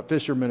be a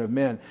fisherman of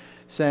men,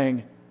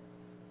 saying,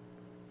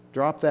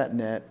 drop that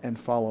net and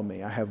follow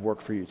me. I have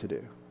work for you to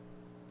do.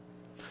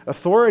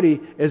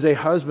 Authority is a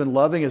husband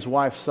loving his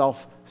wife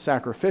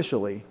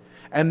self-sacrificially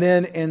and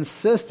then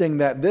insisting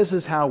that this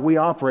is how we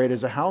operate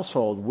as a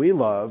household. We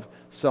love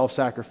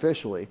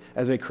self-sacrificially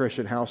as a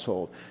Christian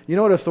household. You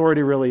know what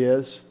authority really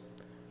is?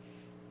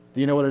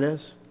 Do you know what it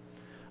is?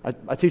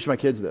 I teach my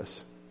kids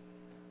this.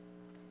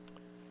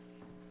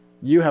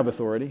 You have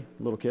authority,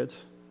 little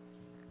kids.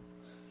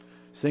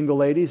 Single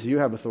ladies, you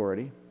have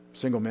authority.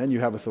 Single men, you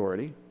have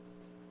authority.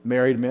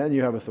 Married men,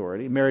 you have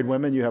authority. Married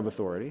women, you have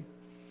authority.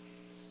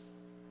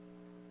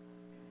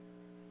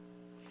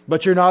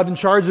 But you're not in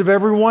charge of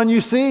everyone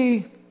you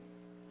see.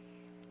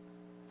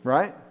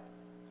 Right?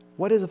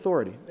 What is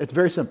authority? It's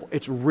very simple.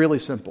 It's really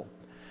simple.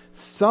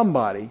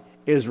 Somebody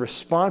is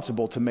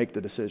responsible to make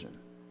the decision.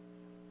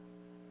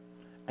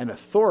 And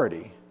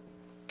authority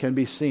can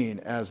be seen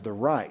as the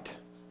right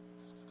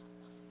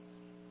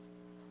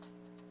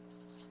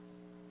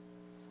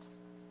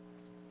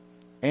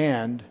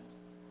and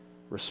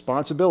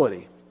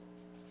responsibility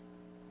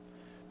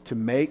to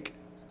make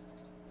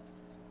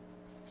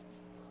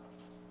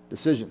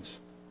decisions.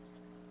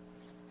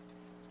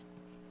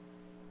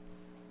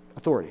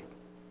 Authority.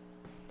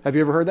 Have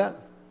you ever heard that?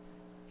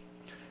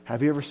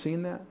 Have you ever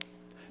seen that?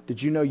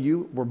 Did you know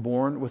you were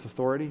born with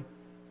authority?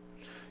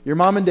 Your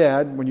mom and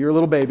dad, when you're a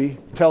little baby,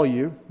 tell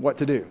you what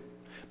to do.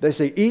 They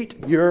say,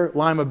 eat your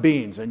lima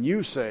beans. And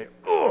you say,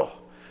 ugh.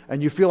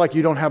 And you feel like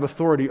you don't have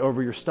authority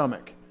over your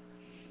stomach.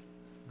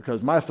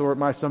 Because my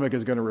stomach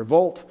is going to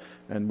revolt,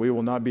 and we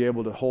will not be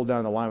able to hold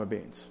down the lima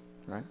beans.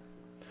 Right?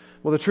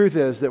 Well, the truth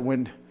is that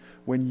when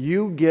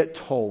you get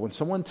told, when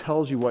someone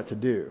tells you what to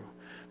do,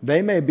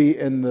 they may be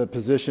in the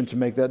position to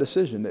make that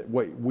decision. That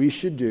what we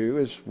should do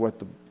is what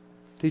the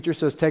teacher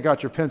says, take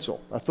out your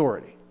pencil,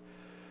 authority.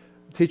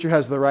 The teacher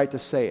has the right to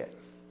say it.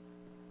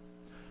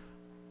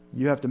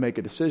 You have to make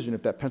a decision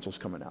if that pencil's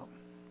coming out.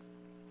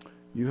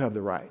 You have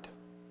the right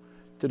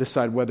to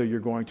decide whether you're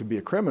going to be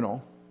a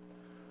criminal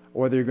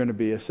or whether you're going to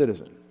be a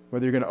citizen,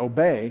 whether you're going to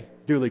obey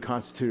duly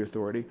constituted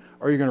authority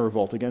or you're going to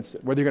revolt against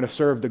it, whether you're going to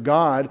serve the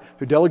God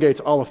who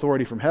delegates all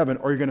authority from heaven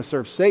or you're going to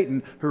serve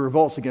Satan who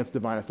revolts against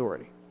divine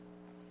authority.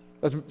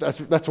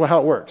 That's how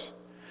it works.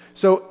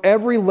 So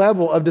every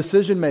level of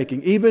decision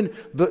making, even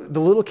the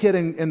little kid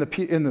in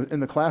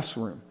the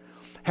classroom,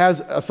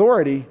 has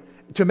authority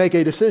to make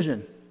a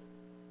decision.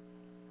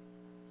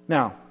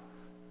 Now,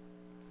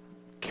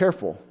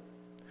 careful.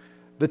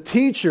 The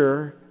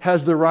teacher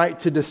has the right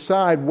to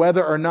decide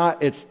whether or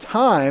not it's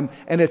time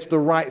and it's the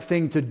right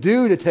thing to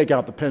do to take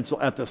out the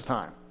pencil at this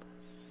time.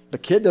 The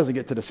kid doesn't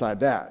get to decide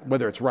that,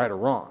 whether it's right or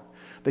wrong.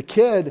 The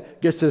kid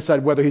gets to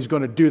decide whether he's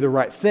going to do the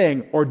right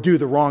thing or do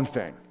the wrong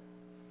thing.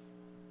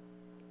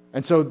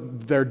 And so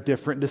they're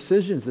different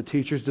decisions. The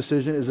teacher's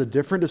decision is a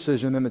different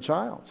decision than the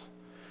child's.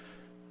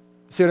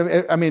 See what I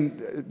mean? I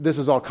mean, this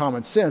is all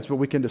common sense, but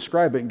we can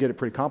describe it and get it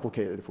pretty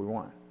complicated if we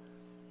want.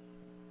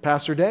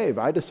 Pastor Dave,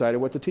 I decided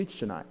what to teach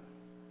tonight.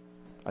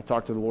 I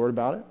talked to the Lord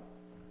about it.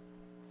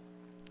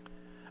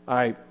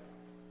 I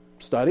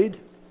studied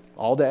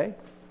all day,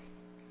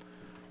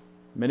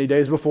 many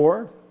days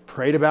before,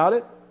 prayed about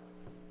it,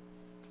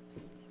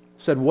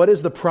 said, what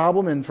is the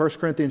problem in 1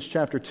 Corinthians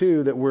chapter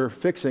 2 that we're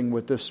fixing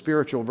with this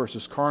spiritual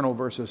versus carnal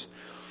versus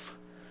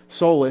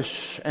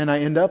soulish? And I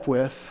end up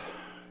with,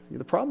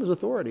 the problem is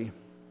authority.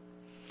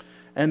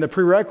 And the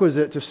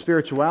prerequisite to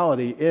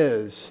spirituality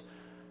is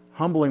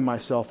humbling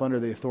myself under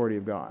the authority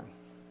of God.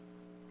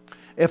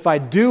 If I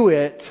do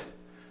it,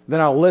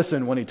 then I'll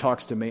listen when he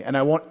talks to me. And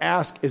I won't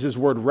ask, is his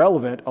word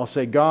relevant? I'll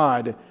say,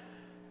 God,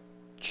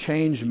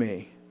 change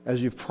me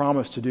as you've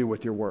promised to do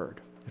with your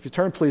word. If you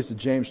turn, please, to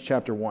James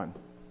chapter 1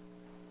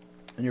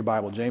 in your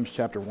Bible, James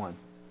chapter 1.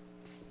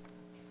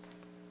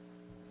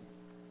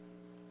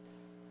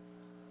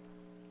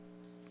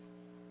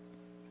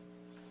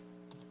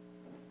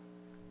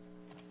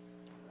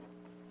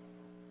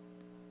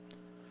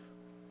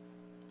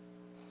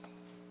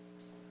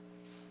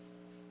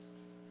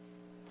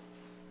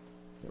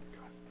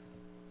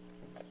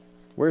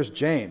 Where's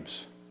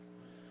James?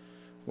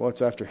 Well,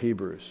 it's after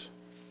Hebrews.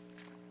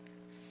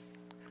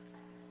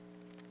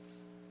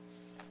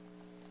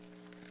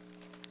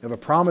 We have a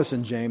promise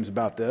in James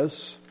about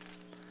this,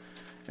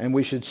 and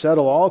we should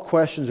settle all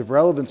questions of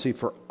relevancy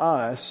for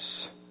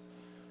us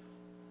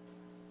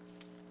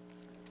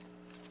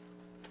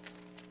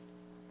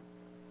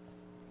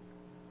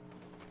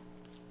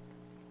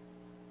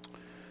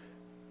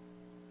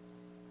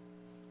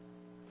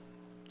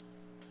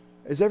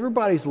Is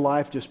everybody's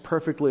life just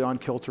perfectly on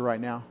kilter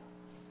right now?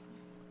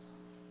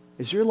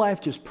 Is your life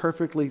just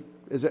perfectly,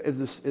 is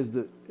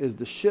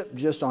the ship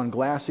just on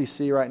glassy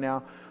sea right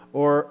now?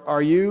 Or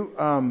are you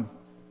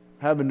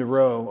having to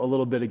row a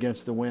little bit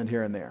against the wind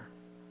here and there?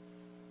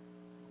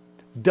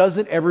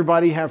 Doesn't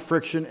everybody have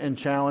friction and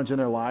challenge in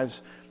their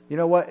lives? You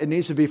know what? It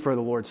needs to be for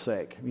the Lord's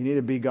sake. You need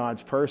to be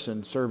God's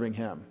person serving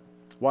Him.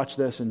 Watch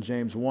this in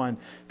James 1.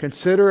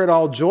 Consider it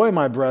all joy,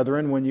 my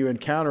brethren, when you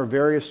encounter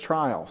various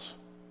trials.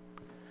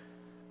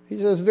 He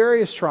says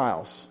various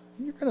trials.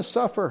 You're going to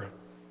suffer.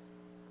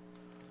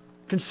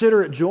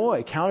 Consider it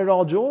joy. Count it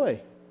all joy.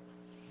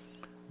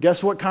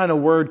 Guess what kind of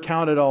word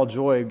count it all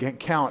joy,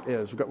 count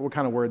is? What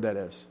kind of word that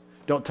is?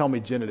 Don't tell me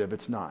genitive.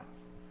 It's not.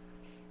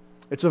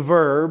 It's a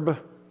verb,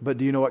 but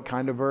do you know what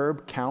kind of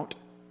verb count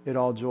it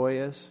all joy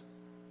is?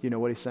 Do you know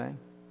what he's saying?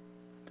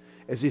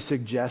 Is he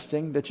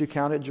suggesting that you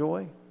count it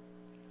joy?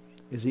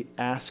 Is he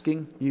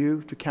asking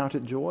you to count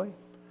it joy?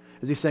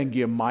 Is he saying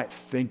you might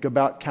think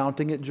about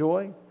counting it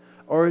joy?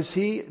 Or is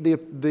he,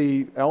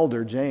 the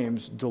elder,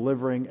 James,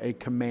 delivering a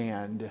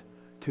command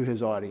to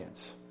his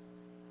audience?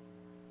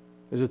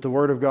 Is it the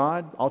Word of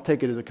God? I'll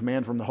take it as a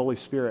command from the Holy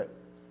Spirit.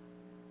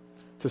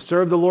 To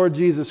serve the Lord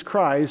Jesus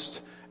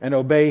Christ and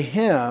obey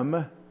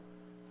Him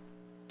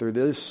through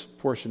this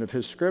portion of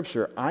His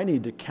Scripture, I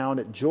need to count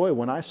it joy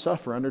when I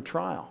suffer under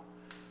trial.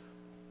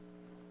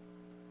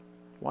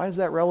 Why is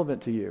that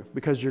relevant to you?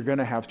 Because you're going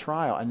to have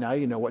trial, and now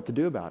you know what to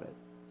do about it.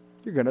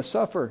 You're going to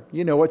suffer.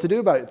 You know what to do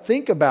about it.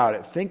 Think about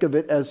it. Think of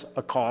it as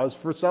a cause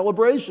for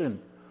celebration.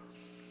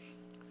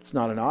 It's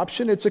not an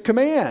option, it's a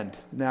command.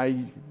 Now,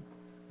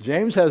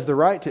 James has the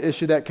right to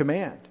issue that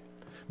command.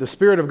 The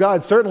Spirit of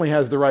God certainly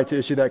has the right to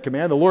issue that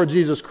command. The Lord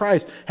Jesus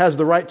Christ has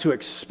the right to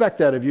expect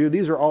that of you.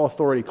 These are all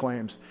authority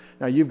claims.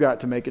 Now, you've got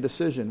to make a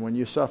decision when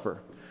you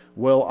suffer.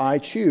 Will I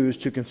choose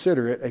to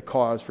consider it a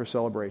cause for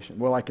celebration?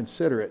 Will I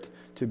consider it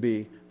to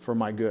be for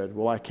my good?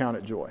 Will I count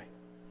it joy?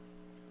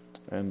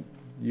 And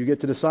you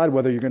get to decide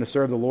whether you're going to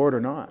serve the Lord or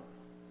not.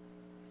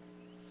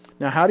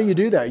 Now, how do you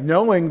do that?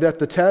 Knowing that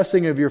the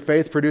testing of your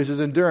faith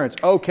produces endurance.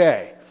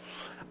 Okay,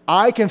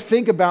 I can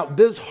think about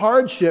this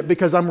hardship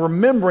because I'm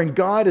remembering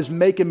God is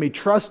making me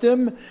trust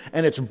Him,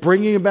 and it's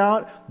bringing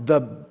about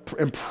the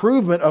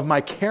improvement of my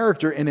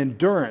character in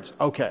endurance.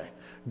 Okay,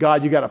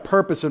 God, you got a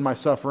purpose in my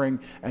suffering,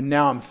 and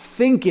now I'm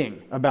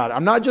thinking about it.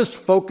 I'm not just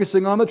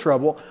focusing on the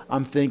trouble.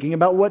 I'm thinking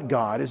about what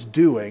God is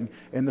doing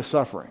in the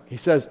suffering. He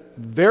says,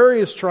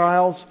 various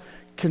trials,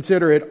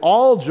 consider it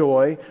all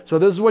joy. So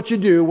this is what you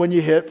do when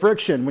you hit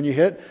friction, when you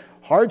hit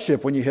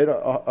hardship, when you hit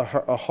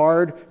a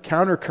hard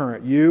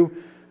countercurrent.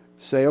 You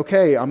say,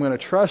 okay, I'm going to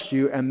trust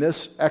you, and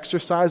this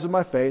exercise of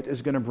my faith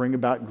is going to bring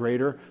about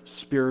greater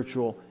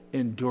spiritual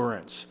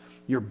endurance.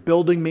 You're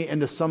building me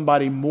into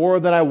somebody more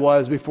than I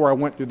was before I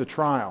went through the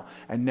trial.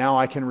 And now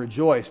I can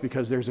rejoice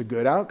because there's a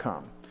good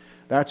outcome.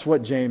 That's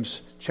what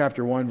James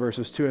chapter 1,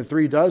 verses 2 and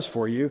 3 does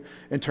for you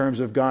in terms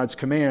of God's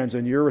commands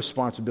and your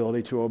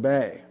responsibility to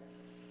obey.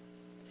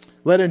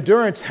 Let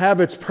endurance have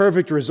its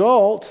perfect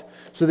result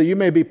so that you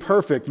may be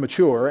perfect,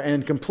 mature,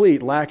 and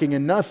complete, lacking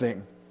in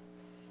nothing.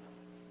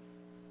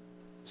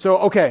 So,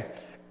 okay,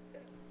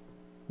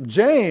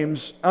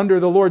 James, under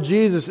the Lord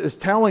Jesus, is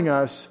telling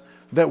us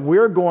that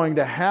we're going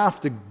to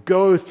have to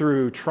go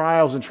through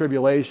trials and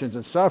tribulations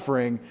and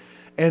suffering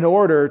in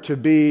order to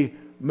be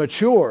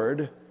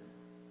matured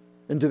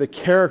into the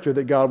character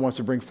that God wants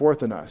to bring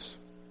forth in us.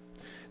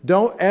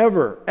 Don't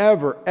ever,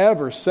 ever,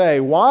 ever say,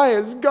 why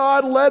is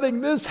God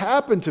letting this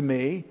happen to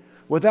me?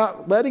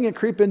 Without letting it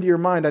creep into your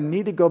mind, I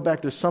need to go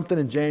back. There's something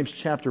in James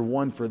chapter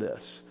 1 for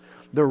this.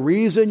 The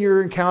reason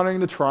you're encountering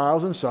the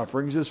trials and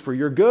sufferings is for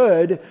your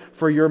good,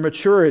 for your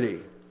maturity.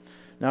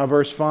 Now,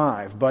 verse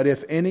 5, but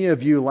if any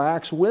of you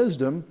lacks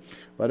wisdom,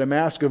 let him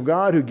ask of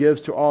God, who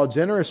gives to all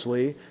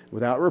generously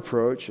without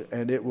reproach,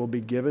 and it will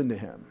be given to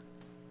him.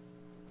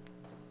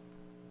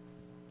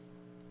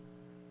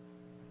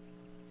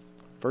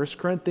 1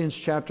 Corinthians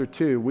chapter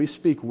 2, we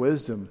speak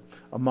wisdom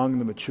among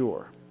the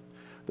mature.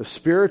 The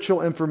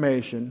spiritual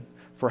information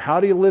for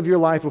how do you live your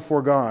life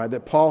before God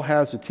that Paul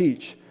has to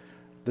teach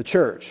the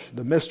church,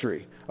 the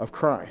mystery of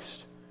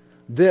Christ.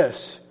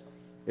 This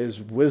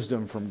is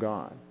wisdom from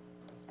God.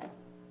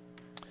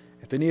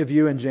 If any of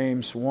you in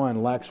James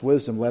 1 lacks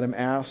wisdom, let him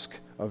ask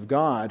of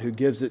God, who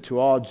gives it to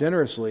all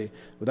generously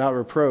without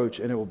reproach,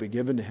 and it will be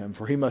given to him.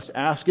 For he must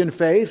ask in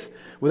faith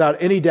without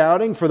any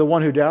doubting, for the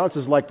one who doubts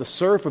is like the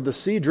surf of the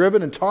sea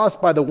driven and tossed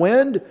by the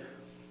wind.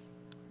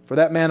 For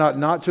that man ought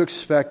not to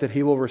expect that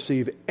he will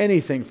receive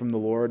anything from the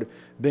Lord,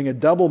 being a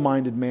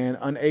double-minded man,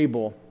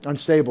 unstable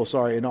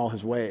in all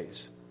his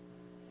ways.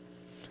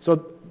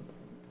 So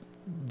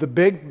the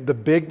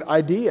big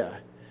idea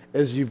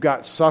is you've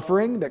got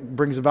suffering that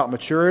brings about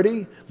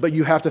maturity, but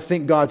you have to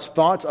think God's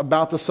thoughts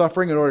about the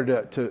suffering in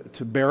order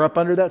to bear up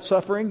under that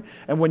suffering.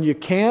 And when you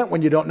can't,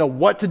 when you don't know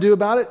what to do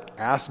about it,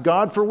 ask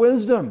God for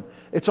wisdom.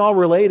 It's all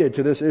related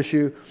to this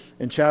issue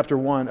in chapter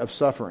 1 of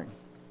suffering.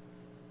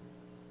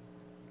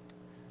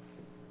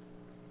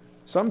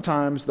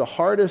 Sometimes the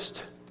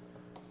hardest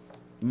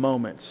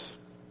moments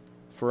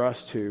for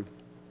us to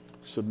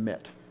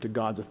submit to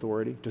God's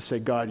authority, to say,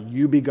 God,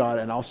 you be God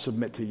and I'll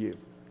submit to you.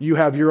 You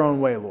have your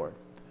own way, Lord.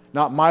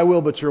 Not my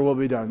will, but your will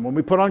be done. When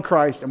we put on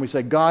Christ and we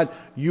say, God,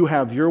 you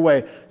have your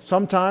way,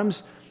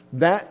 sometimes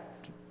that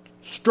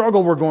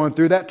struggle we're going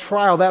through, that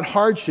trial, that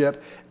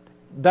hardship,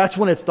 that's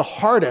when it's the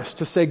hardest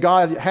to say,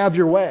 God, have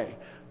your way.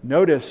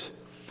 Notice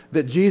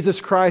that Jesus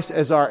Christ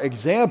as our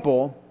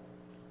example,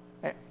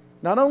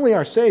 not only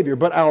our Savior,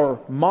 but our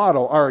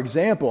model, our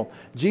example,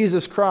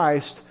 Jesus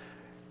Christ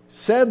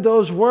said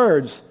those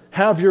words,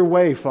 have your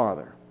way,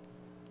 Father.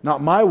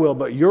 Not my will,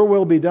 but your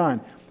will be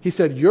done. He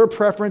said, your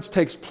preference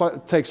takes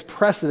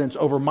precedence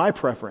over my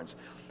preference.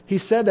 He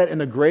said that in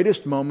the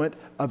greatest moment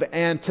of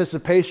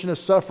anticipation of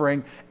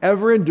suffering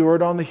ever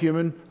endured on the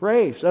human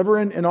race, ever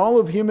in all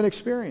of human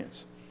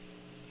experience.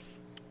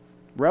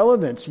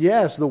 Relevance,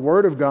 yes, the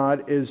Word of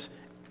God is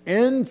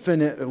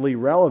infinitely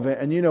relevant.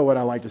 And you know what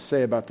I like to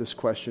say about this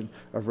question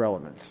of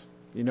relevance.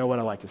 You know what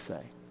I like to say.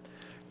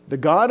 The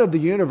God of the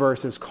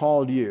universe has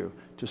called you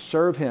to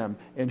serve Him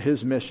in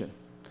His mission.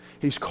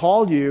 He's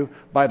called you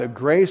by the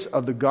grace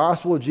of the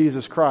gospel of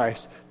Jesus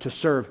Christ to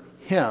serve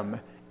Him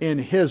in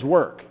His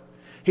work.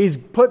 He's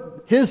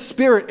put His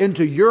Spirit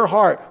into your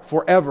heart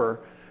forever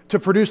to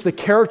produce the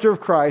character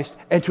of Christ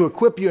and to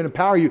equip you and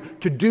empower you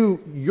to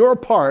do your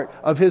part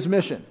of His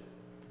mission.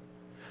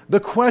 The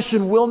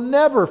question will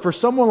never, for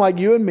someone like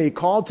you and me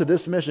called to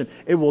this mission,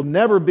 it will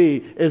never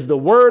be, is the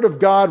Word of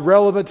God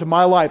relevant to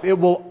my life? It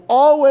will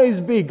always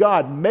be,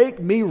 God, make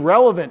me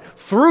relevant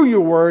through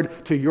your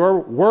Word to your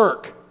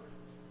work.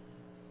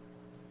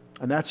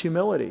 And that's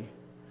humility.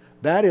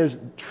 That is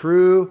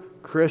true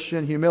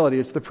Christian humility.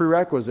 It's the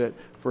prerequisite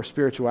for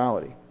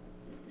spirituality.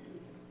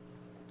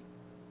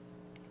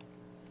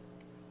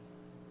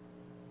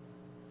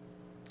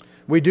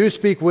 We do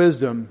speak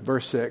wisdom,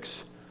 verse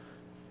 6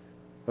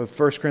 of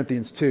 1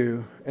 Corinthians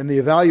 2, and the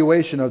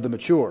evaluation of the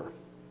mature.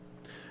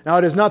 Now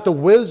it is not the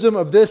wisdom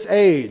of this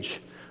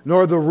age,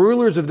 nor the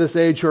rulers of this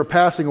age who are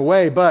passing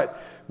away,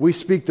 but we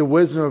speak the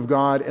wisdom of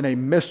God in a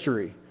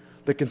mystery,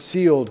 the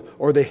concealed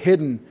or the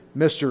hidden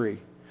mystery,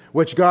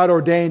 which God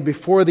ordained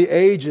before the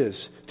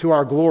ages to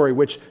our glory,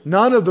 which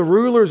none of the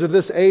rulers of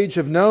this age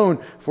have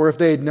known, for if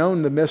they had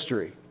known the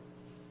mystery,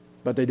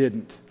 but they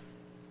didn't,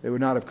 they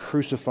would not have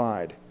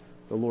crucified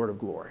the Lord of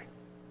glory.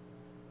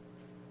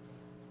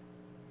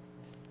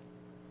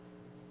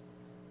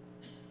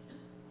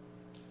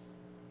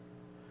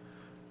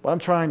 What I'm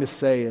trying to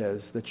say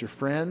is that your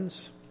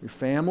friends, your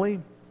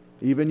family,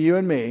 even you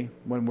and me,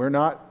 when we're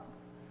not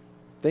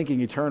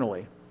thinking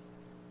eternally,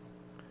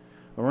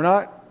 when we're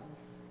not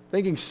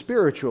thinking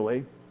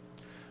spiritually,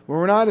 when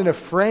we're not in a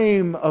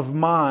frame of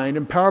mind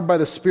empowered by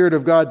the Spirit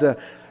of God to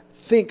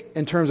think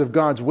in terms of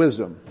God's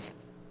wisdom,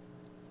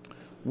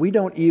 we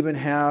don't even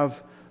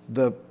have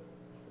the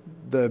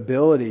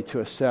ability to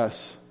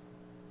assess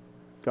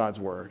God's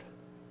Word,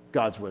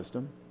 God's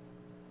wisdom.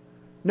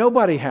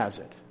 Nobody has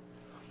it.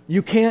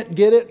 You can't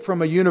get it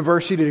from a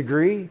university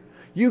degree.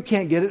 You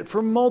can't get it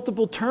from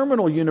multiple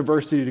terminal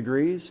university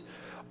degrees.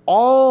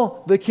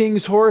 All the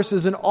king's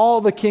horses and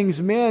all the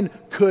king's men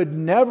could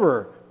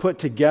never put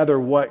together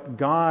what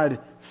God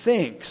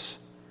thinks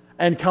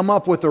and come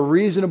up with a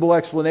reasonable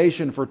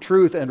explanation for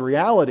truth and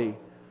reality.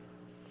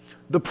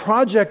 The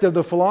project of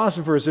the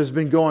philosophers has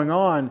been going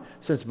on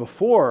since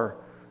before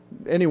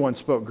anyone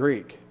spoke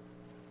Greek.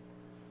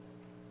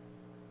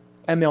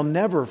 And they'll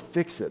never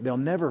fix it. They'll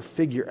never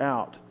figure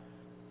out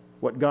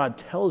what God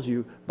tells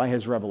you by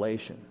His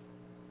revelation.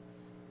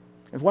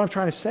 And what I'm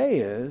trying to say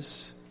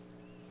is,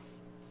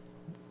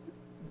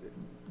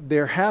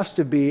 there has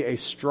to be a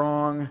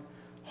strong,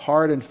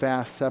 hard and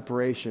fast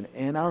separation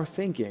in our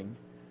thinking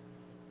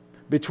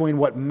between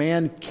what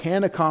man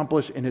can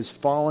accomplish in his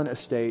fallen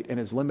estate and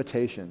his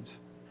limitations,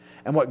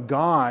 and what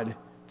God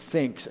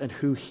thinks and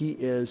who He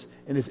is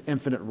in His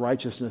infinite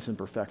righteousness and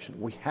perfection.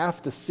 We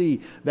have to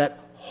see that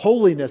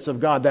holiness of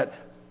God, that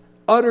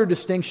utter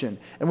distinction.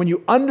 And when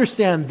you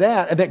understand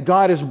that, and that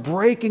God is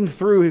breaking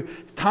through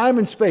time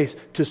and space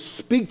to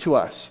speak to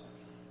us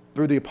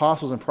through the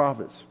apostles and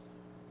prophets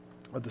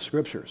of the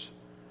Scriptures,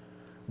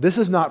 this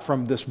is not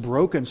from this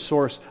broken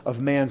source of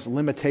man's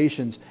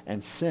limitations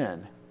and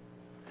sin.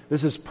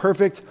 This is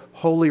perfect,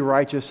 holy,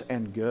 righteous,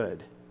 and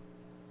good.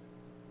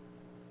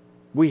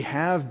 We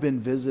have been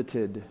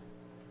visited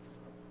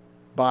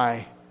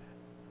by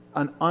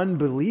an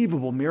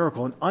unbelievable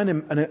miracle,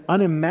 an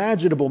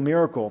unimaginable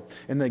miracle,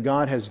 in that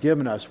God has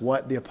given us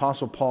what the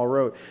Apostle Paul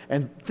wrote.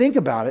 And think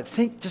about it.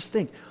 Just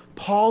think.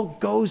 Paul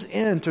goes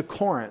into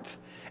Corinth,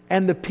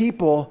 and the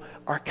people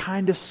are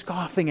kind of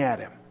scoffing at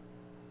him.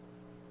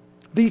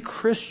 The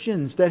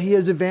Christians that he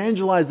has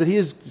evangelized, that he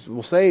is,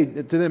 will say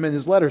to them in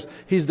his letters,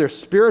 he's their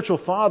spiritual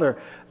father,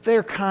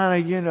 they're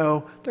kind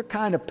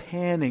of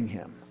panning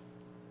him.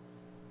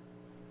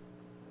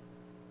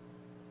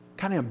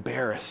 Kind of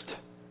embarrassed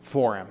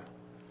for him.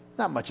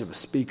 Not much of a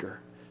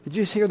speaker. Did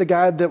you hear the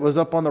guy that was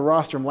up on the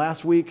rostrum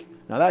last week?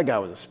 Now that guy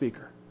was a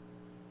speaker.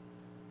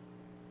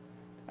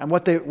 And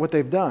what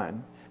they've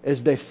done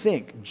is they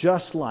think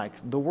just like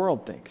the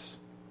world thinks.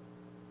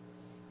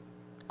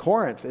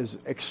 Corinth is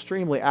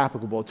extremely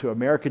applicable to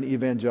American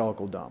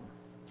evangelical dumb.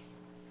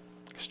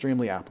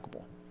 Extremely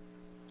applicable.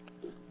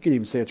 You could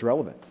even say it's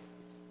relevant.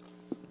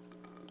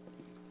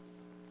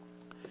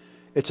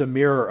 It's a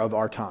mirror of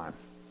our time.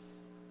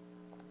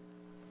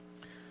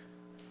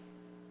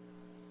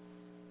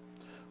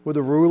 Would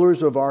the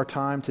rulers of our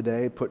time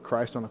today put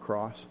Christ on the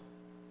cross?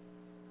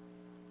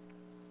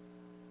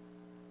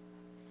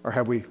 Or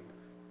have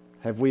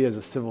we as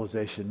a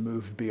civilization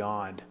moved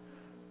beyond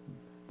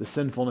the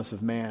sinfulness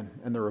of man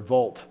and the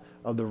revolt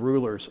of the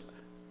rulers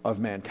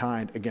of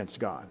mankind against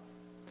God?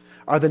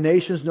 Are the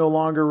nations no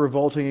longer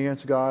revolting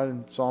against God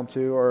in Psalm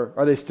 2, or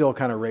are they still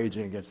kind of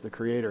raging against the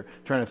Creator,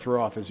 trying to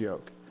throw off His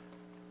yoke?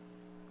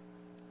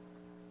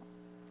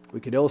 We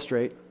could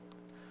illustrate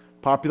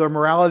popular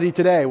morality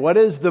today. What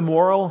is the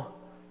moral?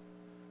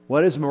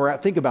 What is moral?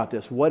 Think about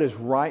this. What is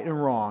right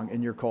and wrong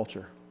in your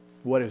culture?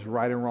 What is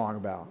right and wrong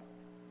about?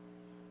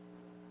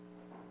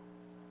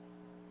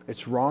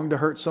 It's wrong to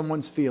hurt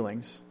someone's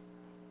feelings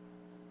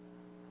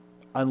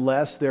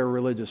unless they're a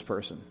religious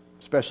person,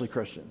 especially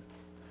Christian.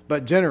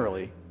 But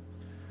generally,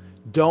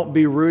 don't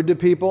be rude to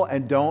people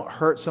and don't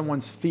hurt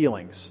someone's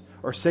feelings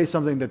or say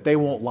something that they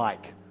won't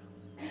like.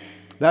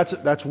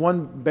 That's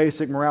one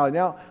basic morality.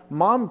 Now,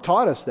 Mom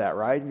taught us that,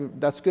 right?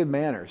 That's good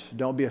manners.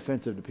 Don't be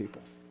offensive to people.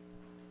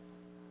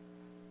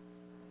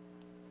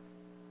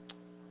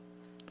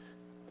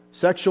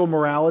 Sexual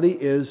morality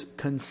is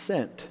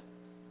consent.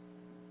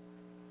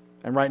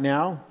 And right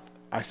now,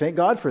 I thank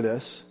God for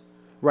this.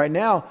 Right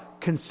now,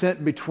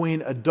 consent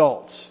between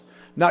adults.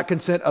 Not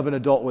consent of an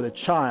adult with a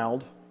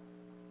child.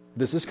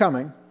 This is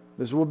coming.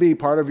 This will be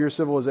part of your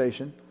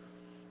civilization,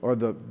 or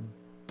the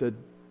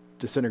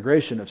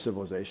disintegration of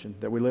civilization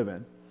that we live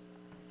in.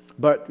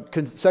 But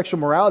sexual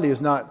morality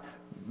is not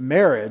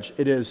marriage,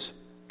 it is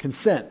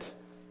consent.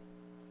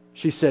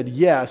 She said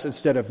yes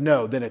instead of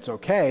no, then it's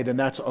okay, then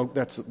that's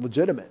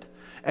legitimate.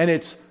 And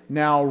it's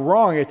now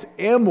wrong, it's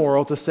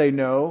immoral to say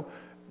no.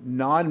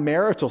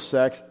 Non-marital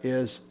sex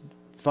is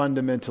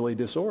fundamentally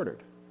disordered.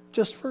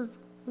 Just for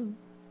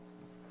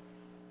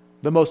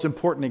the most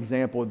important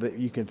example that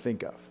you can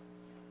think of.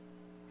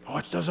 Oh,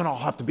 it doesn't all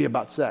have to be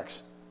about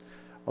sex.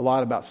 A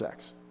lot about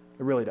sex.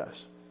 It really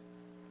does.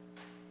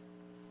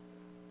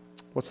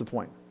 What's the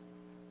point?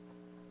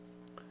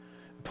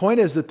 The point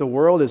is that the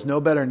world is no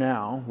better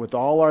now, with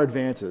all our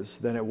advances,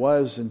 than it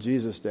was in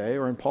Jesus' day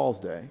or in Paul's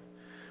day,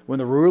 when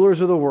the rulers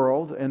of the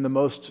world and the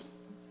most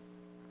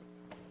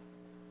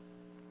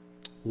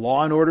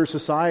law and order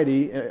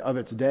society of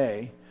its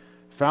day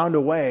found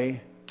a way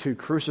to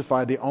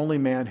crucify the only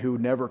man who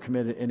never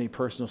committed any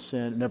personal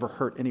sin, never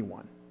hurt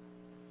anyone,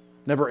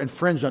 never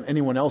infringed on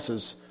anyone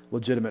else's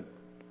legitimate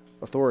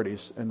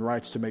authorities and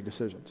rights to make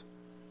decisions.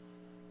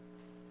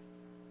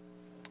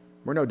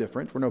 We're no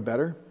different. We're no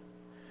better.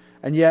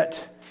 And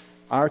yet,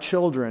 our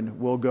children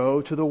will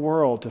go to the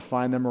world to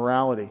find their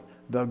morality.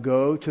 They'll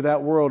go to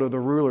that world of the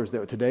rulers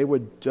that today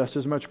would just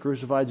as much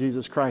crucify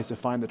Jesus Christ to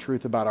find the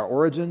truth about our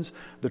origins,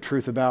 the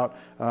truth about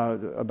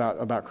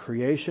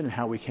creation and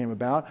how we came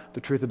about,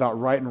 the truth about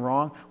right and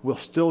wrong. We'll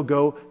still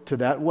go to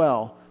that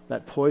well,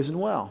 that poison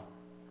well,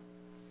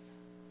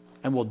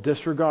 and we'll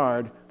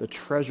disregard the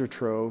treasure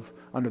trove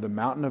under the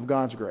mountain of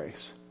God's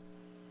grace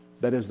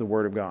that is the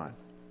Word of God.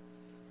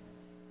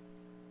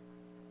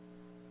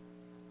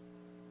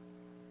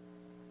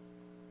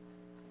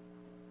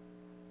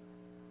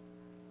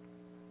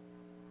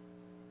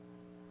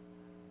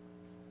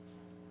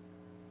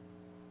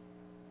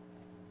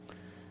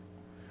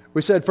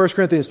 We said 1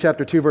 Corinthians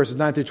chapter 2, verses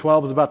 9 through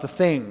 12 is about the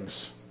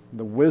things,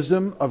 the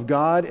wisdom of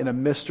God in a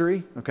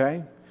mystery,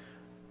 okay?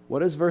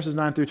 What is verses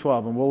 9 through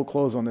 12? And we'll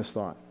close on this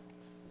thought.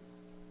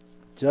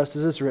 Just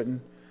as it's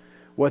written,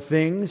 what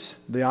things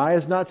the eye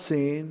has not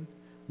seen,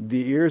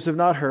 the ears have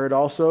not heard,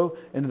 also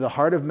into the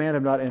heart of man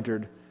have not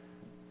entered,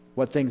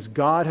 what things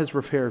God has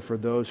prepared for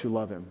those who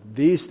love Him.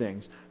 These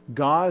things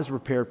God has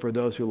prepared for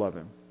those who love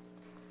Him.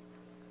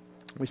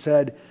 We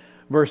said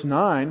verse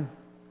 9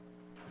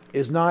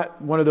 is not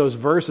one of those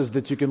verses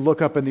that you can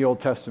look up in the Old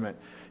Testament.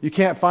 You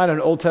can't find an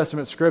Old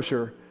Testament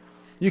scripture.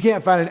 You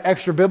can't find an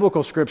extra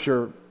biblical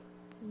scripture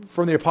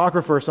from the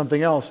Apocrypha or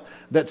something else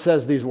that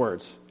says these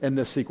words in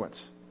this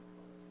sequence.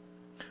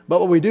 But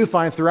what we do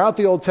find throughout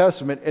the Old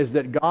Testament is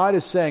that God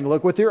is saying,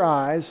 look with your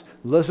eyes,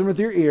 listen with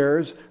your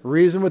ears,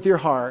 reason with your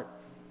heart.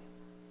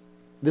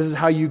 This is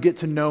how you get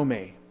to know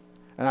me.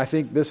 And I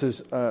think this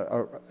is,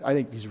 I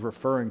think he's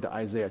referring to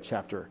Isaiah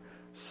chapter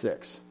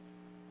 6.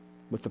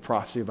 With the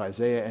prophecy of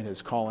Isaiah and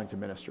his calling to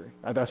ministry.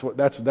 That's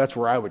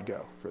where I would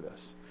go for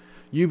this.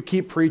 You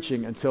keep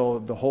preaching until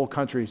the whole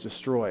country is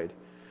destroyed,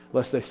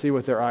 lest they see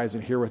with their eyes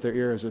and hear with their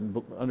ears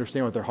and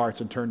understand with their hearts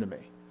and turn to me.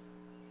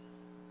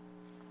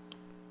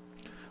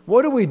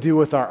 What do we do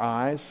with our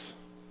eyes?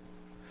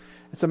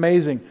 It's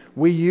amazing.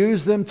 We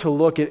use them to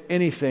look at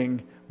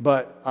anything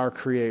but our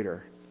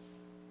Creator.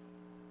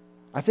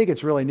 I think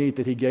it's really neat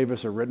that He gave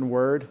us a written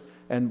word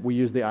and we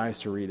use the eyes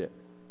to read it,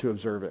 to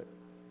observe it.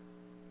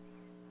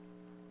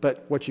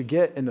 But what you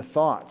get in the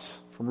thoughts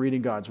from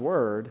reading God's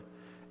Word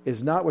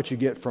is not what you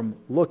get from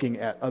looking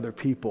at other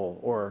people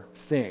or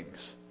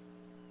things.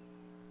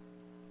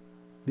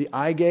 The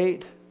eye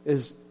gate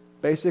is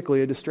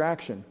basically a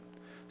distraction.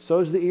 So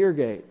is the ear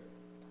gate.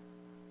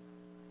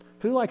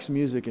 Who likes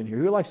music in here?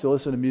 Who likes to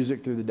listen to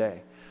music through the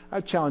day?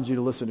 I challenge you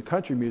to listen to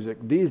country music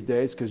these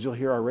days because you'll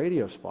hear our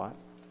radio spot.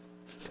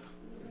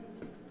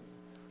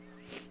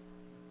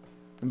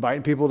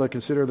 Inviting people to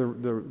consider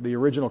the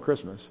original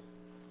Christmas.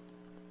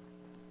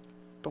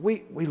 But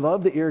we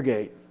love the ear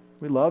gate.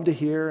 We love to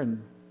hear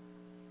and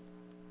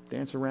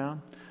dance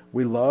around.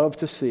 We love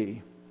to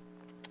see.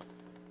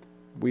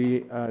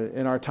 We,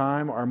 in our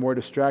time, are more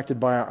distracted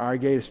by our eye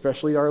gate,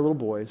 especially our little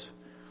boys,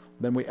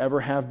 than we ever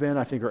have been,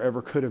 I think, or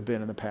ever could have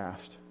been in the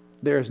past.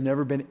 There has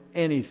never been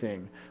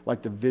anything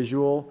like the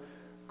visual,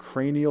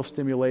 cranial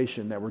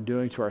stimulation that we're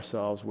doing to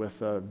ourselves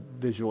with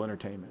visual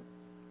entertainment.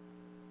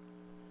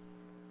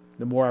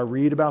 The more I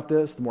read about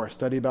this, the more I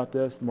study about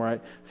this, the more I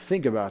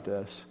think about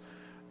this,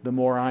 the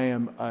more I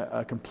am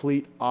a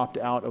complete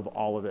opt-out of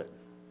all of it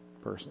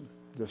person.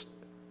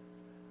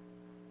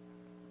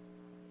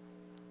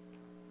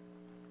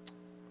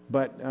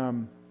 But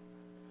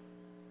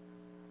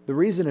the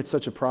reason it's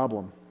such a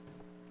problem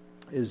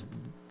is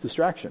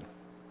distraction.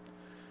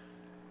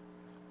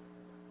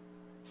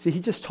 See, He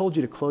just told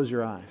you to close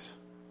your eyes.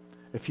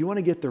 If you want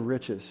to get the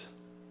riches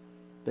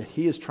that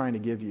He is trying to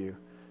give you,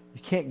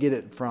 you can't get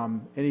it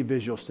from any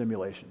visual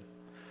stimulation.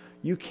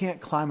 You can't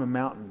climb a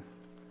mountain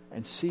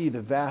and see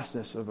the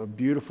vastness of a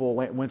beautiful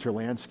winter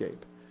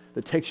landscape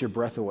that takes your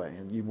breath away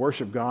and you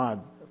worship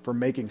God for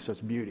making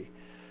such beauty.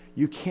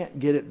 You can't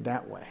get it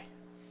that way.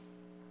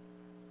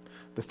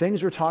 The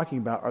things we're talking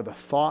about are the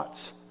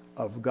thoughts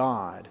of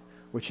God,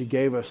 which He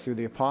gave us through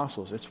the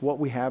apostles. It's what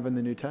we have in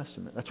the New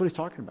Testament. That's what He's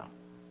talking about.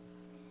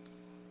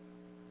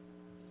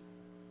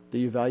 Do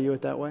you value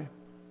it that way?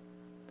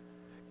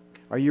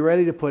 Are you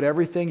ready to put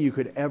everything you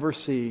could ever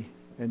see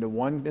into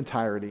one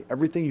entirety,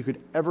 everything you could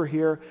ever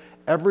hear,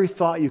 every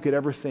thought you could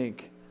ever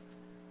think,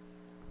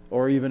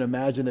 or even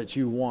imagine that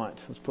you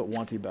want? Let's put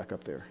wanty back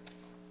up there.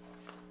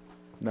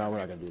 No, we're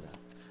not going to do that.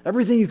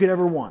 Everything you could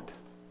ever want.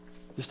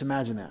 Just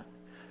imagine that.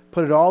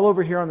 Put it all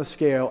over here on the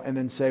scale and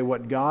then say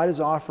what God is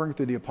offering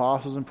through the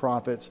apostles and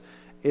prophets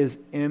is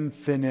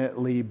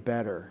infinitely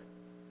better.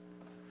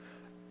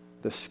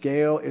 The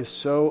scale is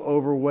so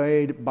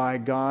overweighed by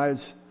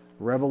God's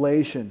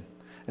revelation.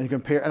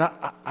 And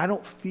I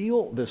don't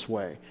feel this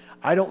way.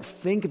 I don't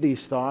think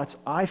these thoughts.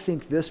 I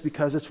think this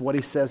because it's what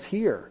He says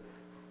here.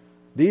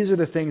 These are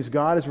the things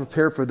God has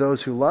prepared for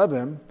those who love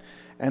Him.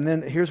 And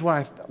then here's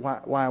why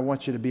I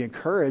want you to be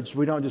encouraged.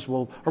 We don't just,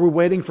 well, are we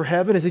waiting for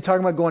heaven? Is He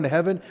talking about going to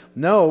heaven?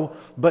 No,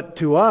 but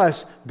to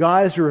us,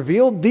 God has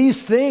revealed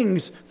these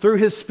things through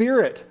His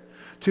Spirit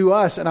to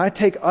us. And I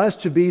take us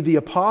to be the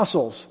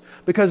apostles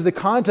because the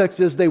context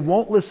is they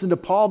won't listen to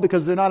Paul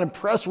because they're not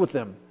impressed with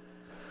him.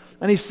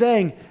 And he's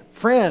saying,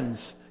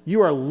 friends,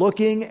 you are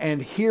looking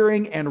and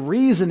hearing and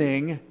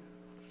reasoning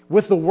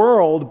with the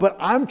world, but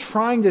I'm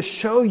trying to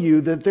show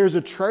you that there's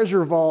a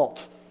treasure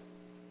vault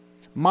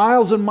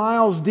miles and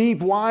miles deep,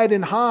 wide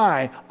and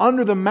high,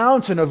 under the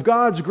mountain of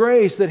God's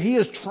grace that He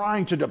is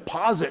trying to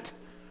deposit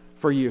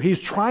for you. He's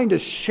trying to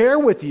share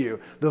with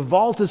you. The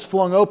vault is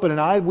flung open,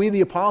 and we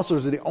the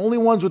apostles are the only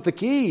ones with the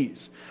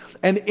keys.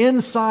 And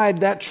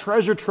inside that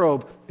treasure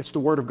trove, it's the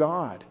Word of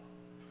God.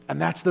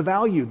 And that's the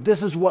value.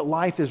 This is what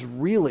life is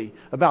really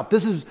about.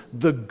 This is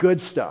the good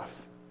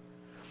stuff.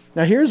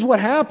 Now here's what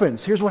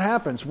happens.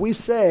 We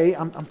say,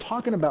 I'm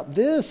talking about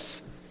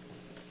this.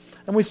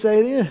 And we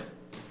say,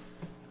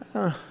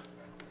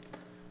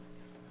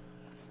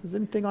 is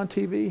anything on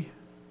TV?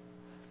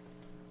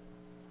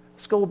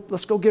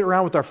 Let's go get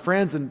around with our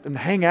friends and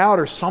hang out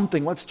or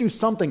something. Let's do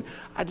something.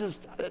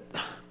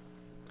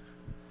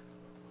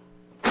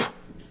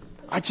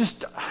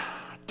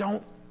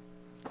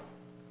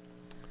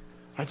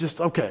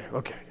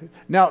 Okay.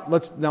 Now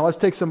let's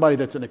take somebody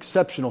that's an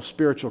exceptional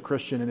spiritual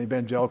Christian in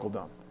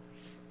evangelicaldom.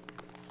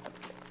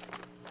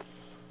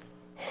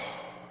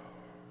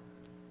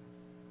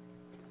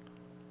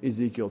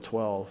 Ezekiel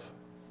 12.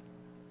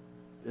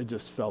 It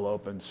just fell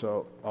open,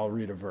 so I'll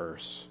read a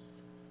verse.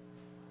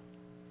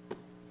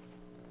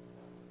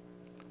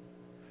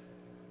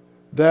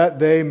 That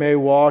they may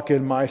walk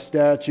in my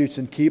statutes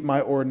and keep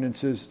my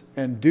ordinances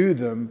and do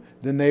them,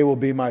 then they will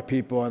be my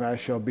people and I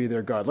shall be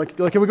their God.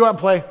 Can we go out and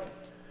play?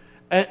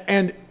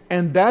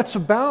 And that's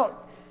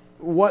about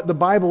what the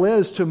Bible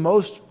is to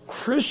most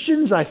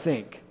Christians, I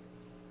think.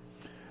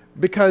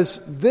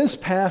 Because this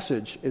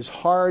passage is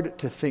hard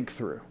to think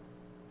through.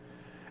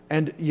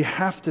 And you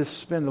have to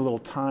spend a little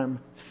time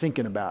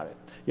thinking about it.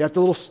 You have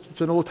to spend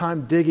a little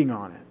time digging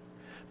on it.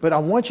 But I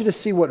want you to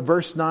see what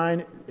verse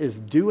 9 is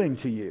doing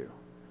to you.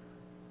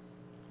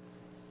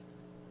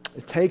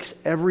 It takes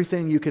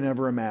everything you can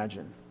ever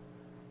imagine.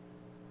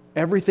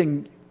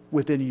 Everything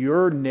within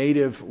your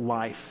native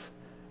life,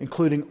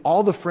 including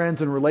all the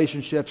friends and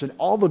relationships and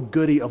all the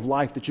goodie of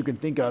life that you can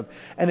think of,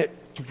 and it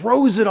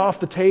throws it off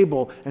the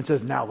table and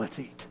says, now let's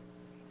eat.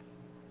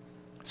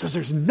 It says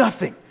there's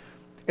nothing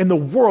in the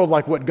world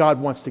like what God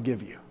wants to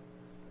give you.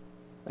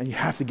 And you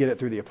have to get it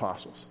through the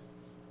apostles.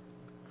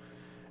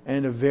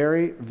 And a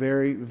very,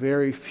 very,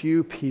 very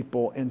few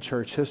people in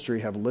church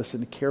history have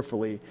listened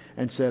carefully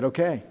and said,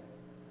 okay,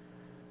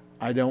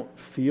 I don't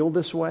feel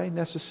this way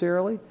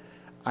necessarily.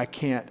 I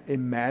can't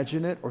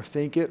imagine it or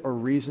think it or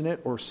reason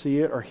it or see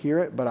it or hear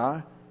it, but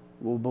I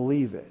will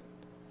believe it.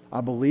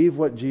 I believe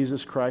what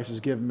Jesus Christ has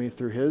given me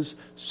through his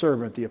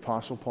servant, the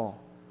Apostle Paul.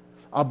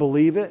 I'll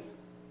believe it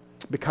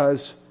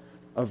because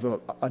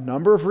of a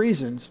number of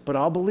reasons, but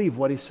I'll believe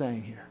what he's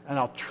saying here. And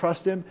I'll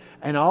trust him,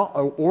 and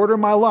I'll order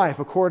my life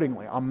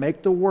accordingly. I'll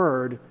make the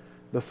Word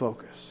the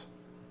focus.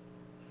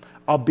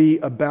 I'll be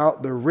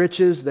about the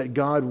riches that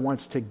God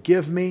wants to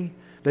give me,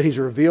 that he's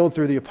revealed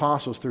through the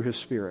apostles, through his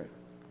Spirit.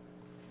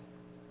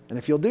 And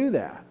if you'll do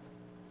that,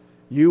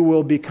 you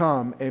will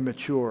become a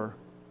mature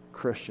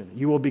Christian.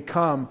 You will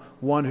become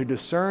one who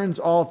discerns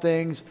all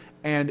things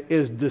and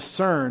is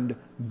discerned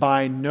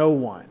by no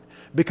one.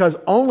 Because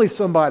only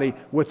somebody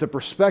with the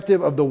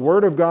perspective of the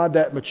Word of God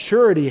that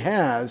maturity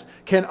has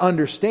can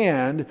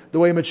understand the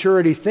way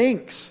maturity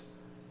thinks.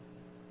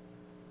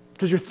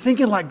 Because you're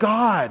thinking like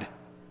God.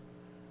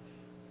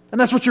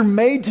 And that's what you're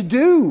made to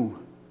do.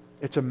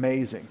 It's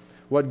amazing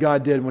what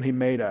God did when he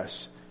made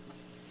us.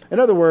 In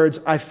other words,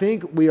 I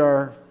think we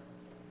are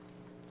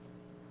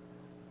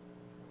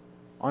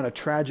on a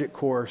tragic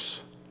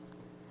course.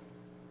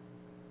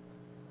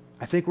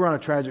 I think we're on a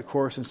tragic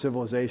course in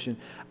civilization.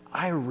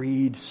 I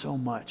read so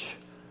much.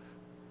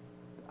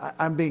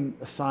 I'm being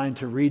assigned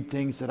to read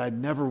things that I'd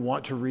never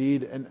want to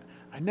read, and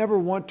I never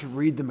want to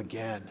read them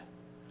again.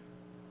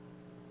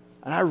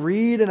 And I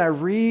read and I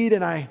read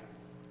and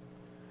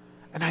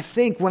I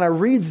think when I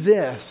read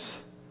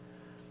this,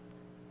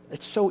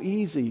 it's so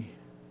easy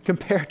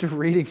compared to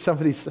reading some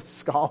of these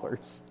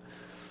scholars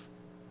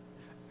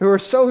who are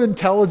so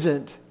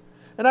intelligent.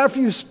 And after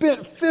you've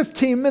spent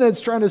 15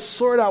 minutes trying to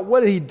sort out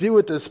what did he do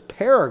with this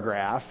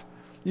paragraph,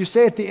 you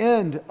say at the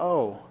end,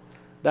 oh,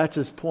 that's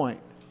his point.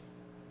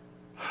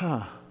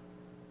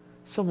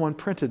 Someone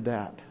printed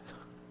that.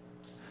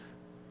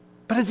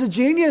 But it's a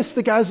genius.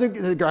 The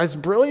guy's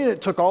brilliant.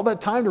 It took all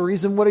that time to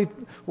reason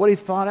what he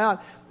thought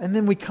out. And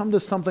then we come to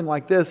something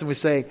like this and we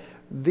say,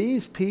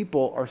 these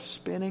people are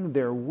spinning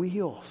their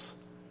wheels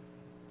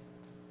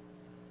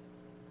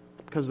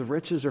because the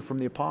riches are from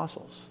the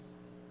apostles.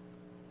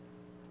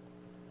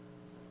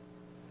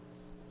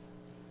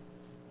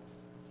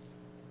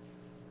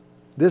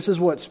 This is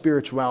what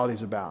spirituality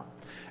is about.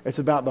 It's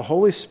about the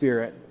Holy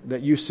Spirit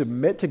that you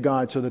submit to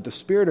God so that the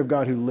Spirit of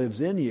God who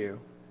lives in you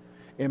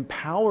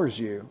empowers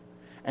you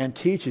and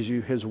teaches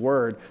you his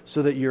word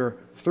so that you're,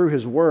 through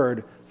his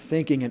word,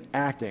 thinking and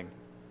acting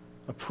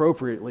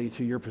appropriately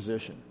to your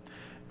position.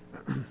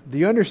 Do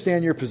you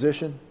understand your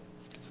position?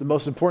 It's the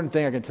most important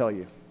thing I can tell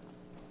you.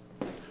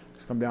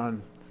 Just come down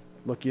and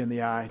look you in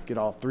the eye, get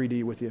all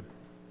 3D with you.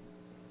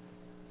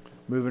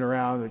 Moving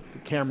around, the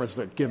camera's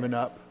like giving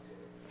up.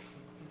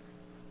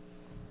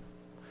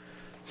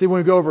 See, when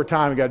we go over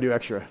time, we got to do a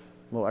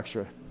little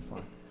extra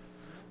fun.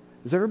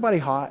 Is everybody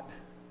hot?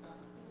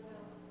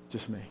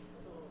 Just me.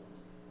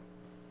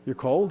 You're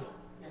cold?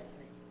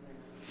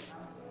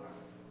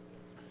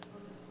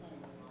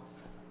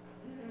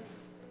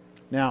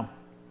 Now,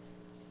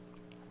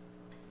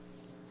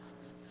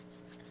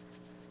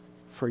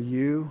 for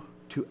you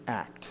to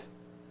act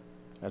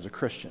as a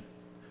Christian,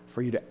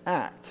 for you to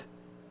act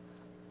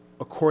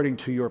according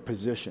to your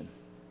position,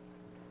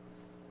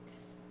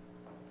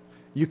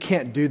 you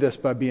can't do this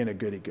by being a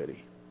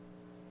goody-goody.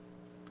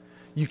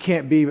 You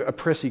can't be a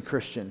prissy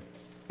Christian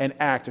and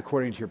act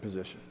according to your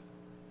position.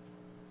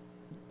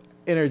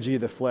 Energy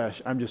of the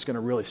flesh, I'm just going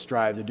to really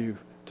strive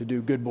to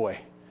do good boy,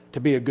 to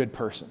be a good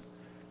person.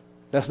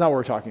 That's not what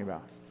we're talking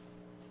about.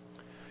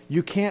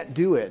 You can't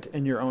do it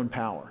in your own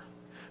power,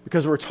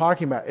 because what we're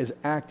talking about is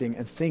acting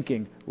and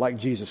thinking like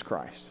Jesus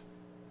Christ.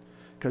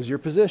 Because your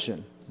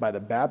position, by the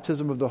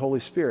baptism of the Holy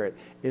Spirit,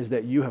 is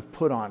that you have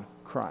put on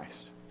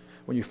Christ.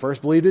 When you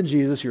first believed in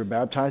Jesus, you were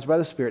baptized by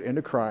the Spirit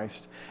into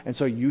Christ, and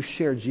so you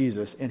share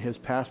Jesus in his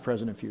past,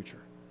 present, and future.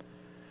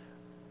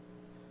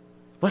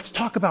 Let's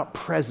talk about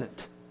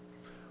present.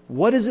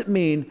 What does it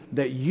mean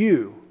that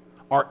you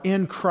are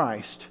in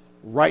Christ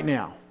right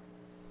now?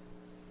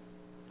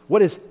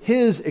 What is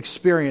his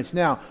experience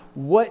now?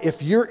 What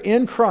if you're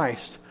in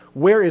Christ,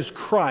 where is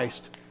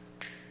Christ?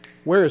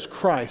 Where is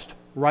Christ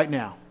right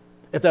now?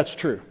 If that's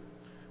true.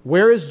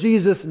 Where is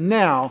Jesus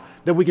now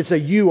that we can say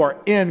you are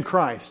in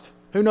Christ?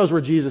 Who knows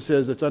where Jesus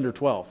is that's under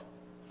 12?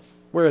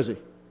 Where is he?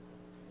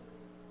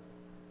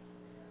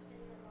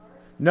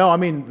 No, I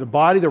mean the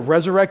body, the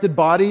resurrected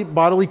body,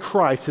 bodily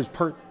Christ.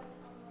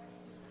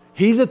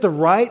 He's at the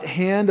right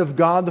hand of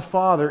God the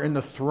Father in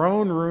the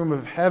throne room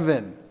of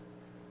heaven.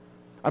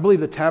 I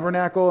believe the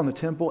tabernacle and the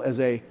temple is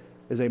a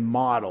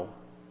model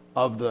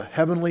of the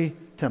heavenly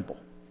temple.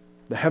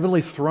 The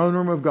heavenly throne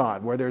room of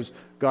God, where there's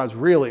God's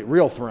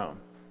real throne,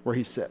 where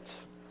he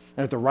sits.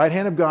 And at the right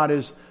hand of God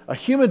is a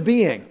human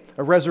being,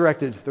 the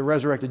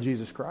resurrected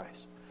Jesus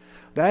Christ.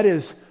 That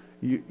is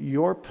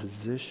your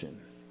position.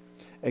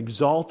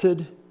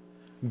 Exalted,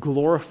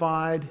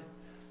 glorified,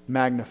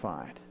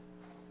 magnified.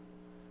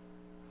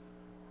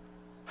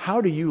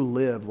 How do you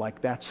live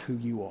like that's who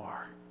you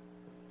are?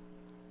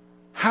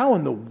 How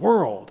in the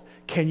world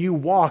can you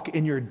walk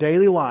in your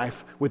daily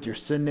life with your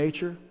sin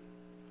nature?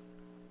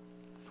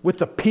 With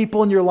the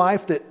people in your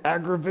life that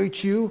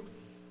aggravate you?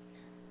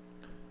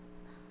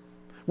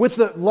 With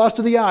the lust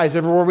of the eyes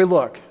everywhere we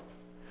look?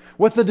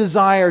 With the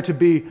desire to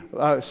be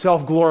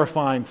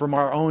self-glorifying from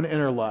our own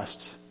inner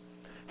lusts?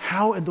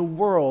 How in the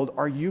world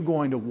are you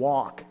going to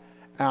walk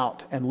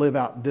out and live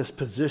out this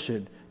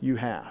position you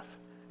have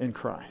in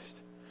Christ?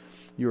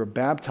 You are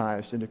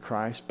baptized into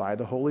Christ by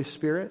the Holy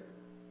Spirit.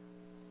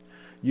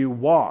 You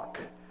walk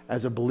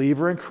as a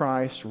believer in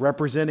Christ,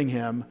 representing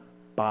him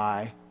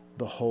by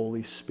the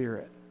Holy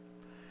Spirit.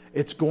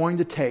 It's going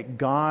to take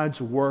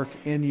God's work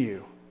in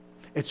you.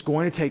 It's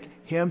going to take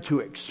him to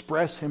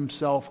express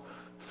himself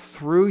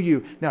through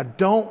you. Now,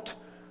 don't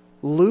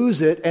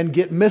lose it and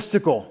get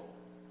mystical.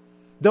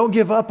 Don't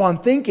give up on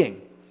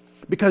thinking,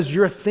 because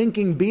you're a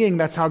thinking being.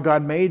 That's how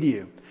God made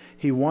you.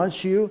 He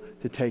wants you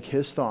to take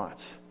his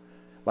thoughts.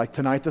 Like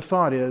tonight, the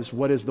thought is,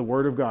 what is the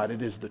Word of God?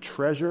 It is the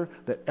treasure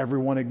that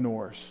everyone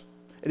ignores.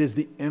 It is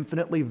the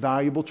infinitely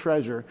valuable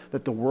treasure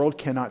that the world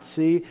cannot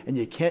see, and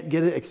you can't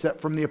get it except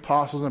from the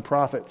apostles and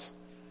prophets.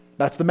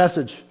 That's the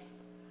message.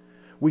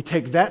 We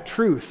take that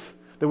truth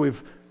that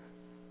we've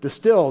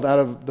distilled out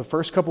of the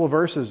first couple of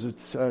verses.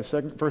 It's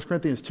 1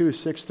 Corinthians 2,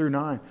 6 through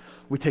 9.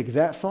 We take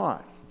that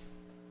thought,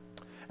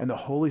 and the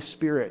Holy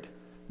Spirit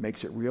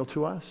makes it real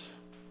to us.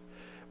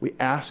 We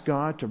ask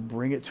God to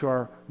bring it to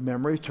our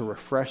memories, to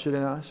refresh it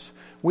in us.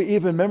 We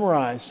even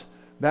memorize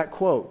that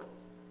quote.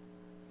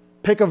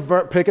 Pick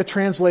a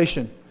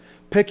translation.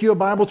 Pick you a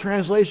Bible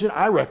translation.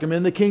 I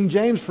recommend the King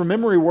James for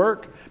memory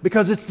work,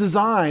 because it's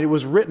designed, it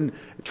was written,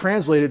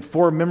 translated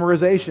for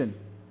memorization.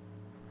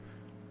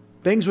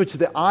 Things which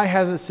the eye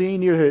hasn't seen,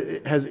 neither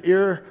has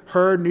ear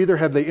heard, neither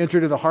have they entered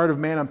into the heart of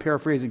man. I'm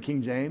paraphrasing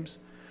King James.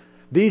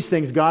 These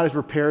things God has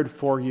prepared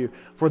for you,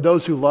 for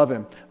those who love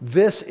him.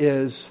 This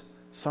is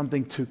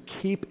something to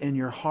keep in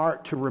your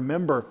heart, to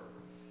remember,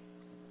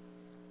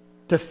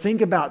 to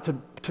think about,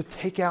 to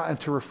take out and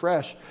to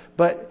refresh.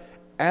 But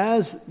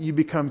as you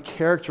become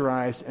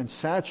characterized and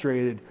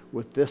saturated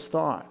with this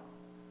thought,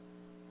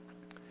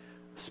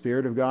 the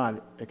Spirit of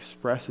God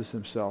expresses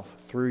himself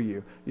through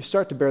you. You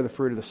start to bear the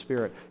fruit of the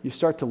Spirit. You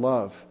start to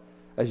love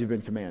as you've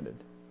been commanded.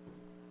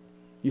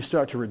 You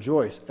start to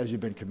rejoice as you've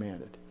been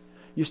commanded.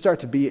 You start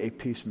to be a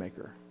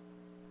peacemaker.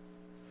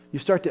 You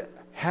start to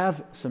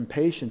have some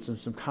patience and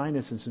some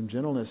kindness and some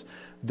gentleness.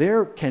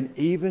 There can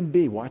even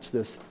be, watch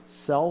this,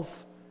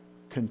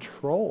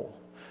 self-control,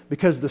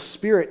 because the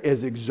Spirit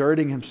is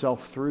exerting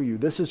himself through you.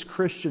 This is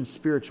Christian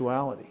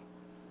spirituality.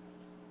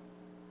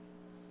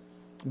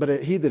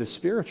 But he that is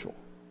spiritual,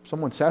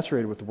 someone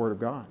saturated with the Word of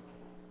God.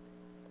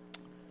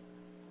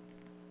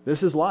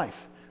 This is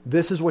life.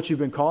 This is what you've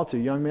been called to,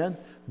 young men.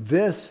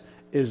 This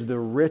is the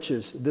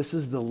riches. This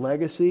is the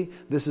legacy.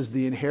 This is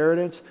the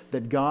inheritance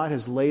that God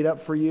has laid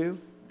up for you.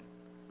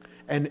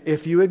 And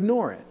if you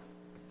ignore it,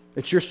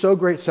 it's your so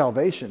great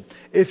salvation.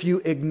 If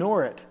you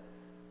ignore it,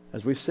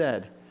 as we've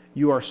said,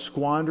 you are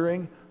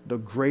squandering the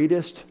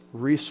greatest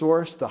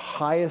resource, the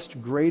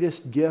highest,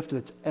 greatest gift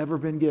that's ever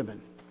been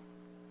given.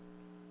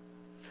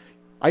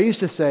 I used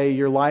to say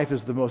your life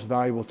is the most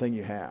valuable thing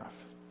you have.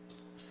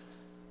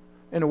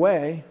 In a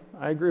way,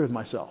 I agree with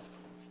myself.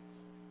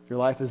 Your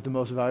life is the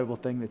most valuable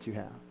thing that you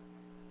have.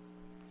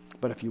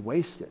 But if you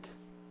waste it,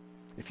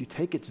 if you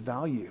take its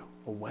value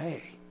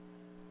away,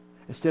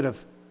 instead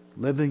of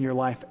living your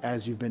life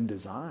as you've been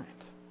designed,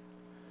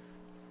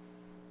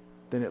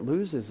 then it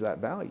loses that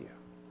value.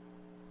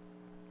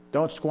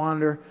 Don't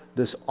squander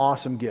this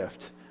awesome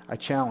gift. I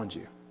challenge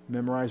you.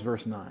 Memorize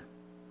verse 9.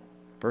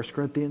 1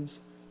 Corinthians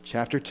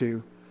chapter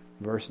 2,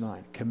 verse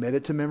 9. Commit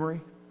it to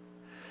memory.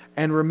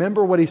 And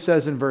remember what he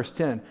says in verse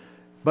 10.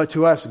 But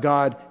to us,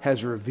 God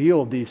has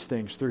revealed these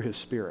things through his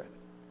Spirit.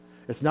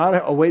 It's not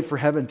a wait for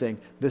heaven thing.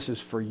 This is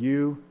for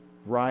you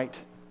right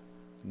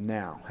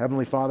now.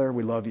 Heavenly Father,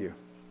 we love you.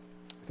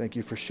 Thank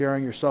you for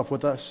sharing yourself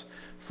with us,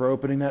 for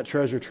opening that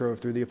treasure trove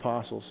through the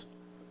apostles.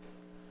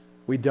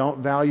 We don't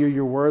value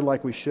your word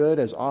like we should,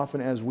 as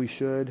often as we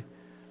should.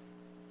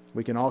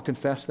 We can all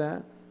confess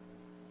that.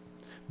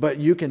 But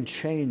you can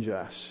change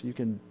us. You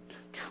can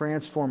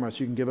transform us.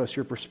 You can give us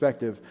your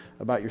perspective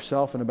about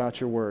yourself and about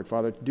your word.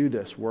 Father, do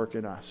this work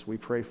in us. We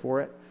pray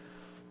for it.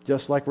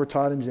 Just like we're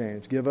taught in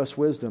James, give us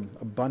wisdom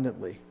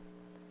abundantly.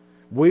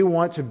 We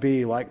want to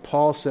be, like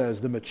Paul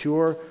says, the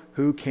mature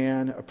who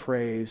can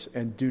appraise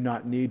and do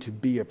not need to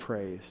be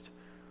appraised,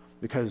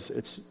 because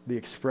it's the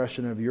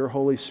expression of your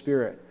Holy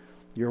Spirit,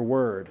 your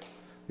word,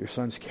 your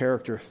Son's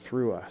character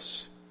through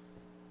us.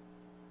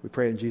 We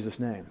pray in Jesus'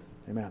 name.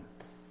 Amen.